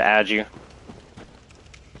make sure to add you.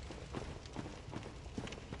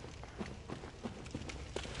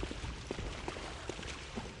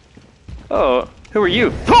 Oh, who are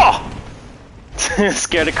you? Oh!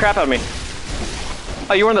 Scared the crap out of me.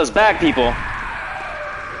 Oh, you're one of those bag people.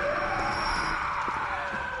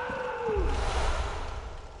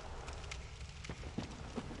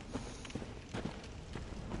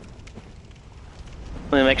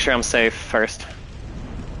 Let me make sure I'm safe first.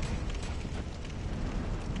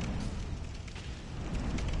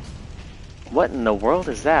 What in the world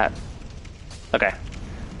is that? Okay.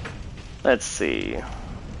 Let's see.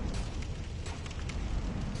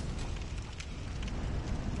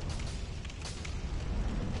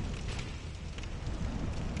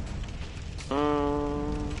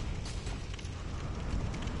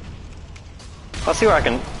 I'll see where I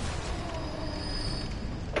can...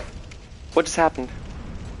 What just happened?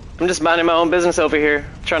 I'm just minding my own business over here,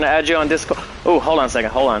 trying to add you on Discord. Oh, hold on a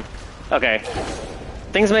second, hold on. Okay.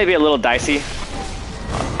 Things may be a little dicey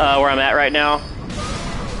where I'm at right now,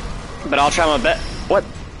 but I'll try my best. What?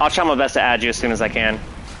 I'll try my best to add you as soon as I can.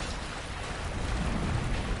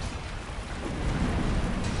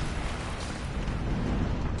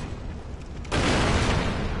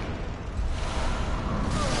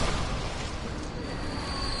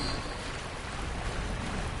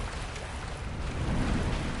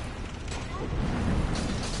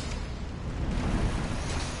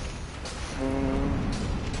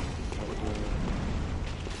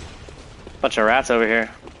 Bunch of rats over here.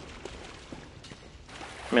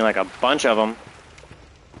 I mean, like a bunch of them.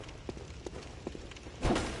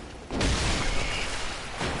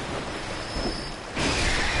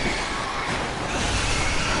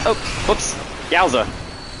 Oh, whoops. Yowza.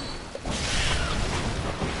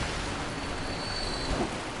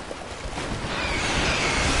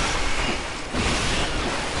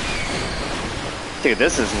 Dude,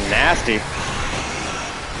 this is nasty.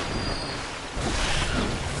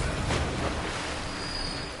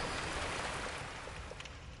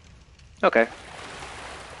 Okay.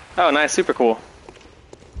 Oh, nice, super cool.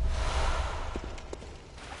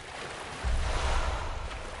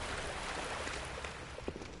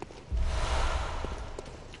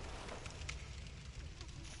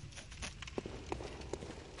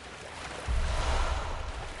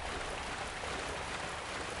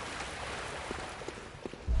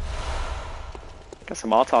 Got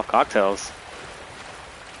some Molotov cocktails.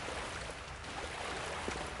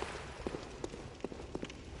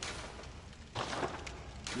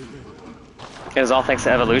 It was all thanks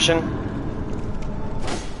to evolution.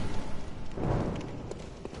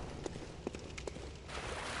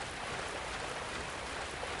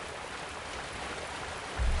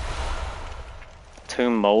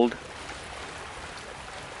 tomb mold.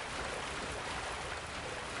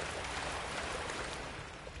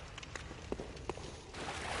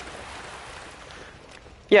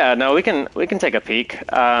 Yeah, no, we can take a peek.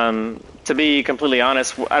 To be completely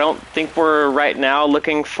honest, I don't think we're right now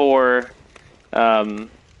looking for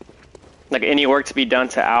like any work to be done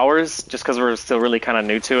to ours, just because we're still really kind of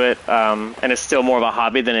new to it, and it's still more of a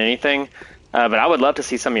hobby than anything. But I would love to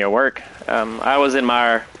see some of your work. I always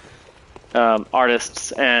admire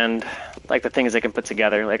artists and like the things they can put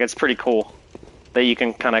together. Like, it's pretty cool that you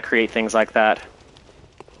can kind of create things like that.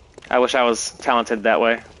 I wish I was talented that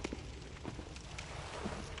way.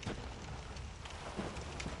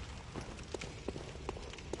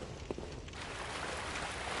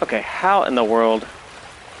 Okay, how in the world?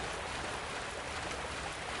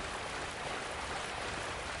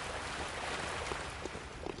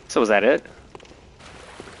 So was that it?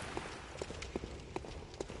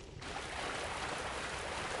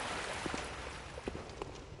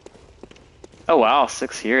 Oh wow,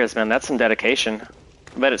 6 years, man. That's some dedication.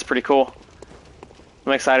 I bet it's pretty cool.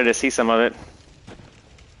 I'm excited to see some of it.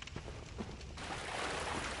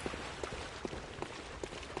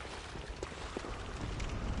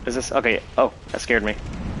 Is this... okay, oh, that scared me.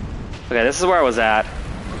 Okay, this is where I was at.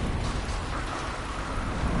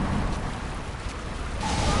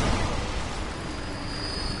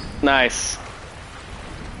 Nice.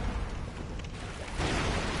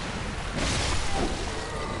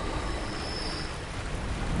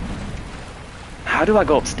 How do I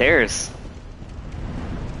go upstairs?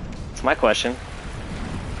 That's my question.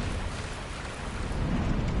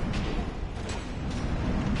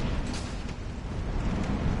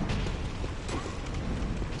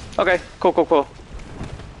 Okay, cool, cool, cool.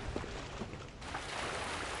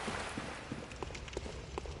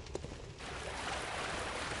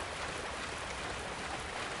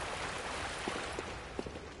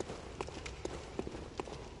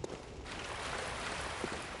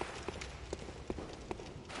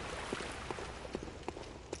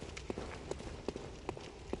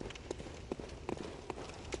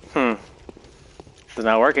 This is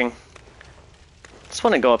not working. Just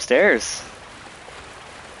want to go upstairs.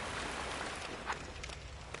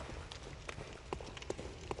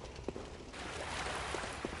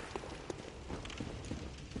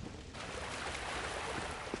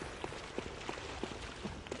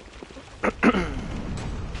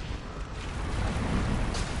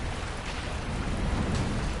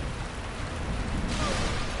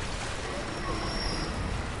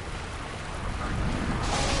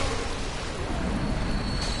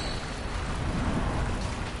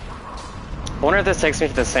 I wonder if this takes me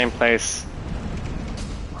to the same place.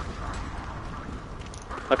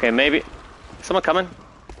 Okay, maybe... someone coming?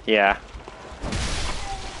 Yeah.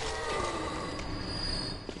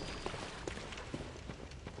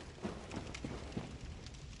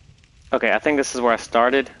 Okay, I think this is where I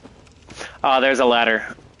started. Oh, there's a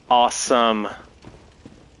ladder. Awesome.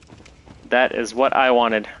 That is what I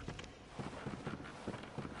wanted.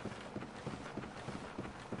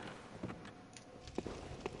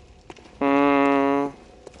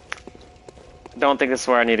 Don't think this is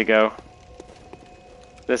where I need to go.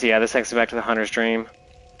 This takes me back to the Hunter's Dream.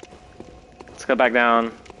 Let's go back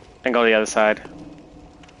down and go to the other side.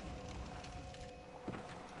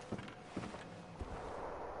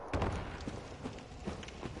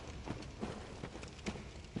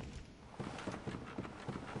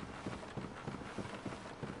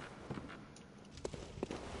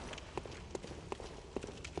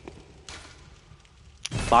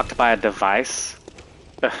 Blocked by a device?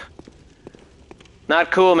 Ugh. Not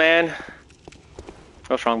cool, man.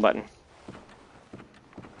 Oh, wrong button.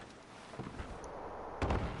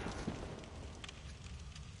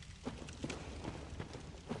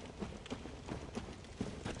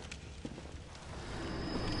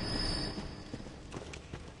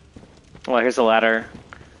 Well, here's a ladder.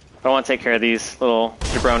 I want to take care of these little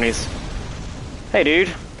jabronis. Hey, dude,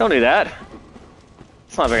 don't do that.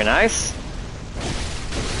 It's not very nice.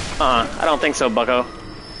 I don't think so, bucko.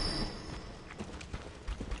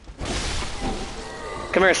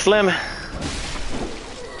 Come here, Slim.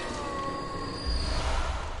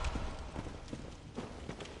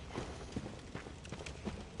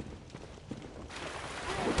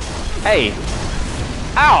 Hey.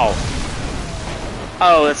 Ow!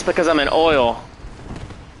 Oh, that's because I'm in oil.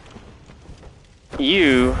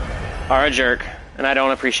 You are a jerk, and I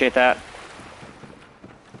don't appreciate that.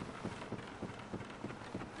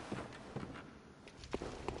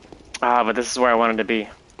 Ah, but this is where I wanted to be.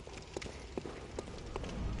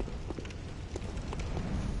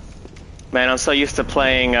 Man, I'm so used to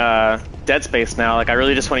playing Dead Space now. Like, I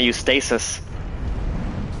really just want to use stasis.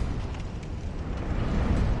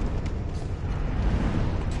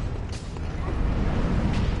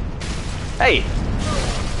 Hey!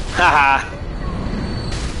 Haha!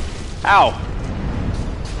 Ow!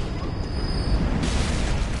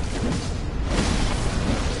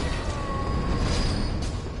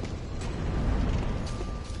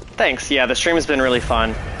 Thanks, yeah, the stream has been really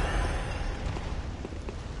fun.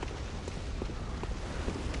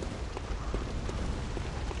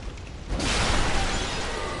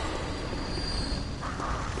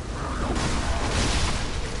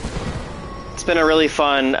 It's been a really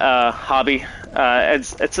fun hobby.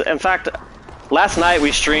 It's in fact, last night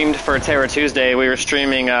we streamed for Terror Tuesday. We were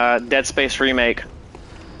streaming Dead Space Remake,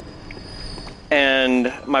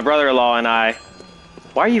 and my brother-in-law and I.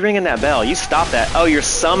 Why are you ringing that bell? You stop that. Oh, you're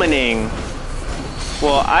summoning.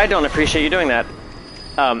 Well, I don't appreciate you doing that.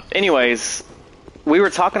 Anyways, we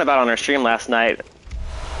were talking about on our stream last night.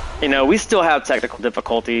 You know, we still have technical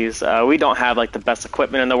difficulties. We don't have like the best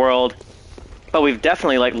equipment in the world. But we've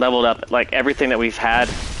definitely like leveled up like everything that we've had.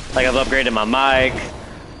 Like I've upgraded my mic,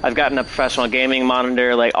 I've gotten a professional gaming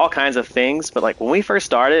monitor, like all kinds of things. But like when we first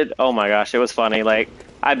started, oh my gosh, it was funny. Like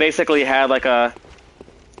I basically had like a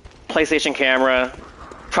PlayStation camera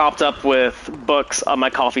propped up with books on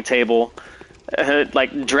my coffee table,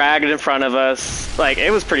 like dragged in front of us. Like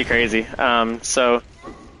it was pretty crazy. So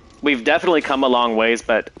we've definitely come a long ways,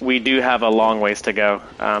 but we do have a long ways to go.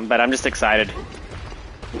 But I'm just excited.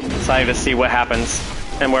 Excited to see what happens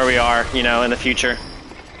and where we are, you know, in the future.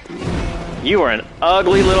 You are an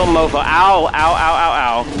ugly little mofo. Ow, ow, ow,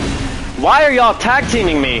 ow, ow. Why are y'all tag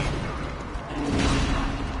teaming me?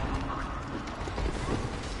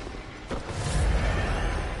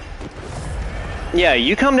 Yeah,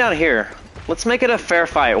 you come down here. Let's make it a fair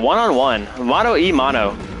fight. One-on-one. Mono e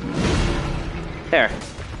mono. There.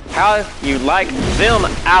 How you like them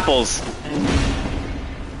apples?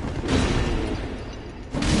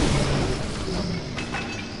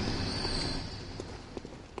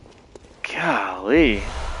 Golly.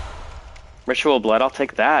 Ritual blood, I'll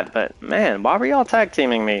take that, but man, why were y'all tag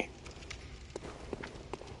teaming me?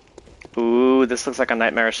 Ooh, this looks like a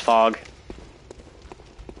nightmarish fog.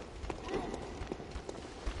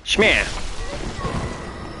 Shmeh!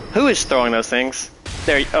 Who is throwing those things?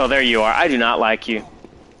 There, oh, there you are. I do not like you.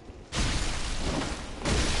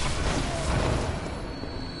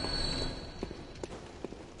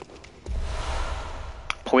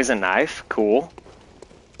 Poison knife? Cool.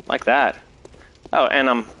 Like that. Oh, and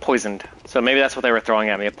I'm poisoned. So maybe that's what they were throwing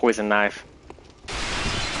at me, a poison knife.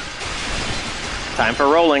 Time for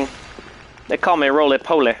rolling. They call me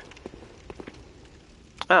roly-poly.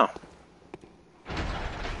 Oh.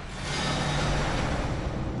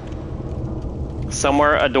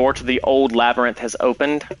 Somewhere a door to the old labyrinth has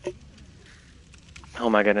opened. Oh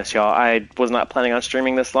my goodness, y'all. I was not planning on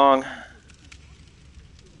streaming this long.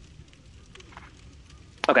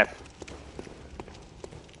 Okay.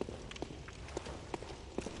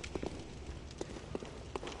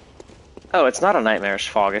 Oh, it's not a nightmarish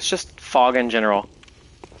fog. It's just fog in general.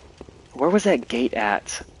 Where was that gate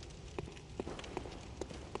at?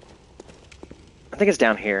 I think it's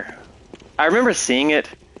down here. I remember seeing it,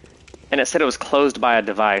 and it said it was closed by a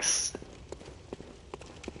device.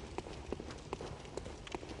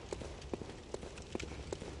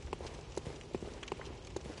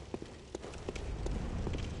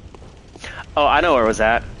 Oh, I know where it was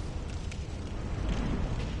at.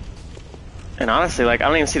 And honestly, like, I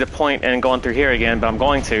don't even see the point in going through here again, but I'm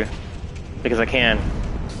going to. Because I can.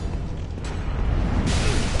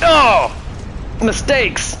 Oh!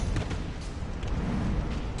 Mistakes!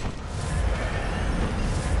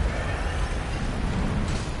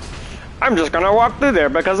 I'm just gonna walk through there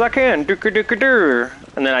because I can. Doo-ka-doo-ka-doo.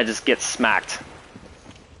 And then I just get smacked.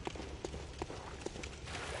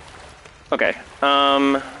 Okay,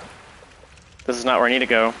 this is not where I need to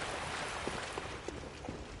go.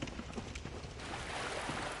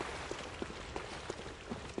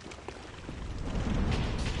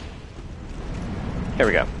 Here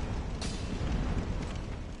we go.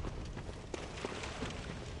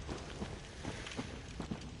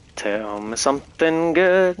 Tell me something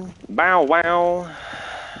good. Bow wow.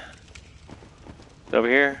 It's over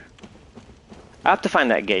here. I have to find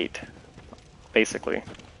that gate, basically.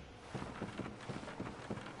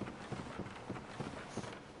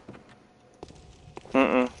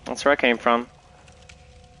 That's where I came from.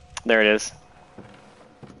 There it is.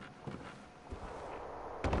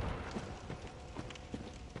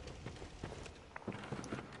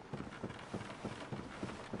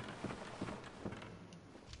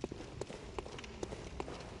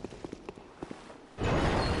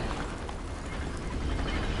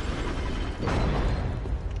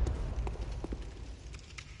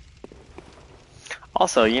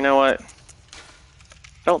 Also, you know what?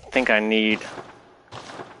 I don't think I need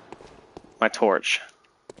my torch.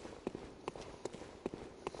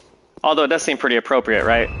 Although it does seem pretty appropriate,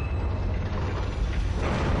 right?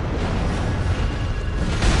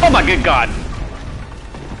 Oh my good God!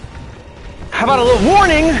 How about a little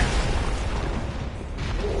warning?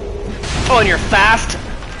 Oh, and you're fast,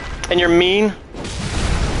 and you're mean.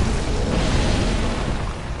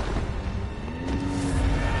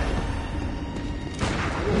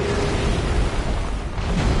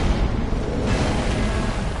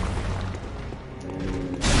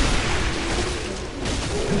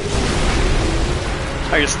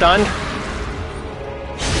 Are you stunned?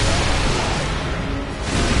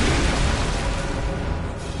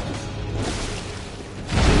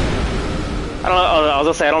 I don't know. I was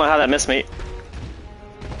gonna say I don't know how that missed me.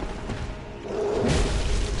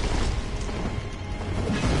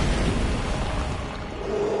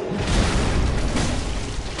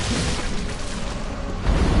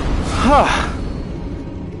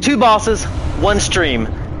 Two bosses, one stream.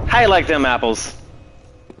 How you like them apples?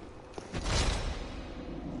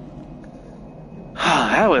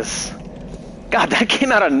 That was... God, that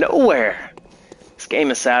came out of nowhere. This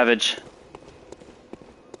game is savage.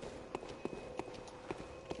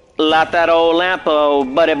 Light that old lamp, oh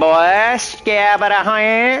buddy boy.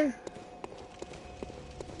 Scabba-da-huh.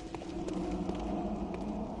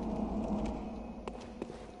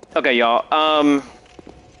 Okay, y'all.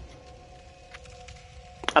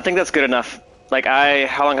 I think that's good enough. Like,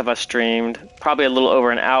 how long have I streamed? Probably a little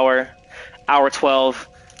over an hour. Hour 12.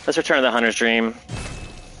 Let's return to the Hunter's Dream.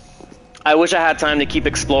 I wish I had time to keep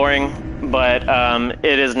exploring, but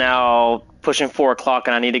it is now pushing 4 o'clock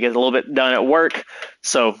and I need to get a little bit done at work.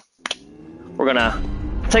 So we're gonna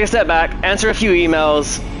take a step back, answer a few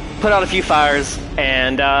emails, put out a few fires,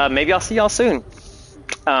 and maybe I'll see y'all soon.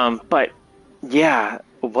 But yeah,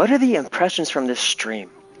 what are the impressions from this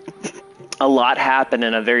stream? A lot happened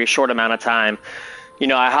in a very short amount of time. You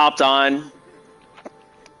know, I hopped on.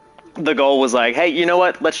 The goal was like, hey, you know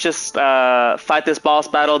what? Let's just fight this boss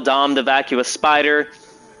battle. Dom the vacuous spider.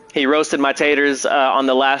 He roasted my taters on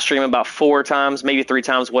the last stream about 4 times, maybe 3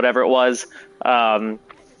 times, whatever it was.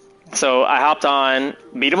 So I hopped on,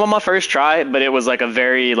 beat him on my first try, but it was like a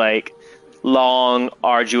very like long,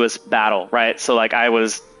 arduous battle, right? So like I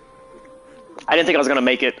didn't think I was gonna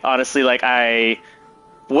make it, honestly. Like I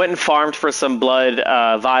went and farmed for some blood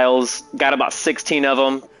vials, got about 16 of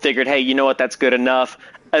them, figured, hey, you know what, that's good enough.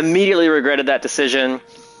 Immediately regretted that decision,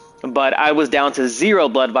 but I was down to 0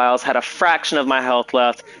 blood vials, had a fraction of my health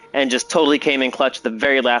left, and just totally came in clutch at the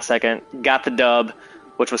very last second, got the dub,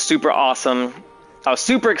 which was super awesome. I was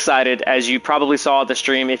super excited, as you probably saw at the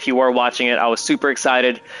stream if you were watching it. I was super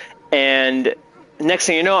excited, and next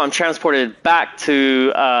thing you know, I'm transported back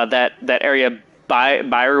to that area,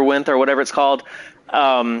 Byrwinth or whatever it's called.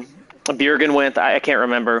 Bjergenwinth, I can't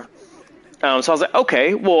remember. So I was like,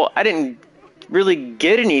 okay, well, I didn't really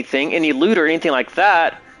get any loot or anything like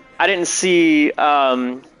that. I didn't see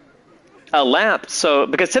a lamp. So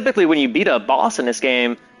because typically when you beat a boss in this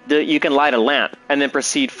game, you can light a lamp and then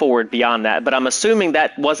proceed forward beyond that. But I'm assuming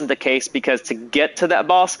that wasn't the case, because to get to that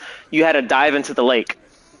boss, you had to dive into the lake.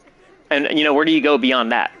 And you know, where do you go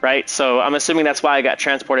beyond that, right? So I'm assuming that's why I got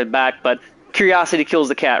transported back, but curiosity kills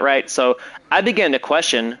the cat, right? So I began to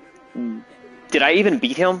question, did I even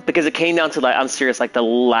beat him? Because it came down to, like, I'm serious, like the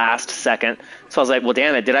last second. So I was like, well,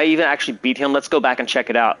 damn it, did I even actually beat him? Let's go back and check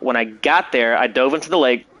it out. When I got there, I dove into the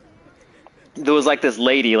lake. There was like this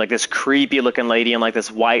lady, like this creepy looking lady in like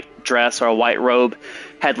this white dress or a white robe,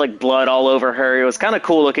 had like blood all over her. It was kind of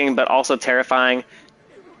cool looking, but also terrifying.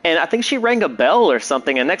 And I think she rang a bell or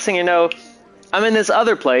something. And next thing you know, I'm in this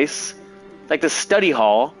other place, like this study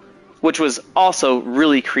hall, which was also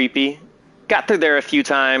really creepy. Got through there a few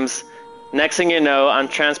times. Next thing you know, I'm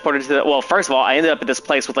transported to well, first of all, I ended up at this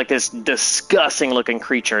place with like this disgusting looking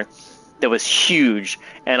creature that was huge.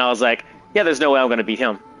 And I was like, yeah, there's no way I'm going to beat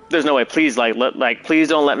him. There's no way. Please, please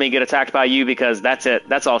don't let me get attacked by you, because that's it.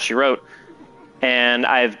 That's all she wrote. And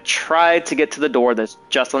I've tried to get to the door that's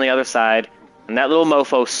just on the other side, and that little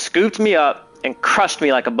mofo scooped me up and crushed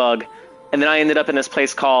me like a bug. And then I ended up in this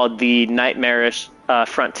place called the Nightmarish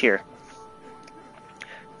Frontier.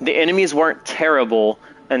 The enemies weren't terrible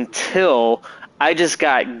until I just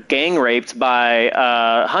got gang raped by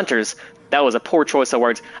hunters. That was a poor choice of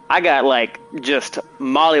words. I got like just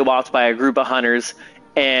mollywopped by a group of hunters.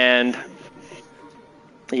 And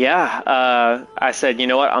yeah, I said, you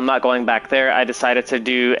know what, I'm not going back there. I decided to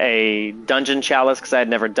do a dungeon chalice because I had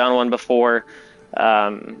never done one before.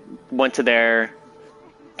 Went to there,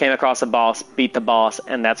 came across a boss, beat the boss,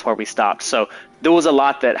 and that's where we stopped. So there was a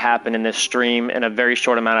lot that happened in this stream in a very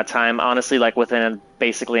short amount of time, honestly, like within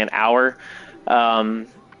basically an hour. And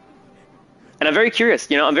I'm very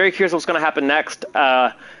curious, I'm very curious what's going to happen next.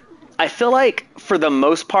 I feel like for the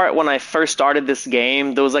most part, when I first started this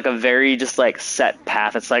game, there was like a very just like set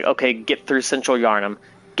path. It's like, okay, get through Central Yharnam,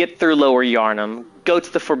 get through Lower Yharnam, go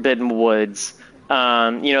to the Forbidden Woods,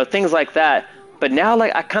 things like that. But now,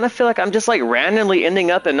 like, I kind of feel like I'm just like randomly ending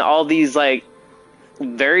up in all these like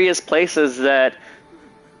various places that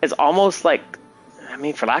is almost like, I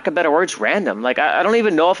mean, for lack of better words, random. Like, I don't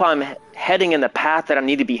even know if I'm heading in the path that I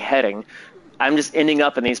need to be heading. I'm just ending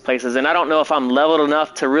up in these places, and I don't know if I'm leveled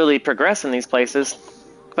enough to really progress in these places,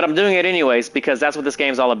 but I'm doing it anyways because that's what this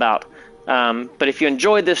game's all about. But if you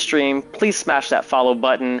enjoyed this stream, please smash that follow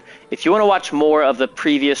button. If you want to watch more of the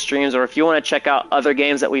previous streams, or if you want to check out other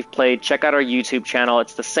games that we've played, check out our YouTube channel.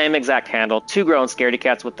 It's the same exact handle,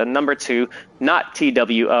 2GrownScaredyCats with the number 2, not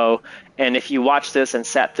TWO. And if you watched this and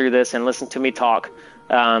sat through this and listened to me talk,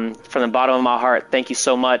 from the bottom of my heart, thank you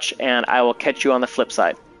so much, and I will catch you on the flip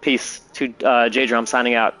side. Peace. 2J Drum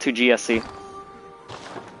signing out. 2GSC.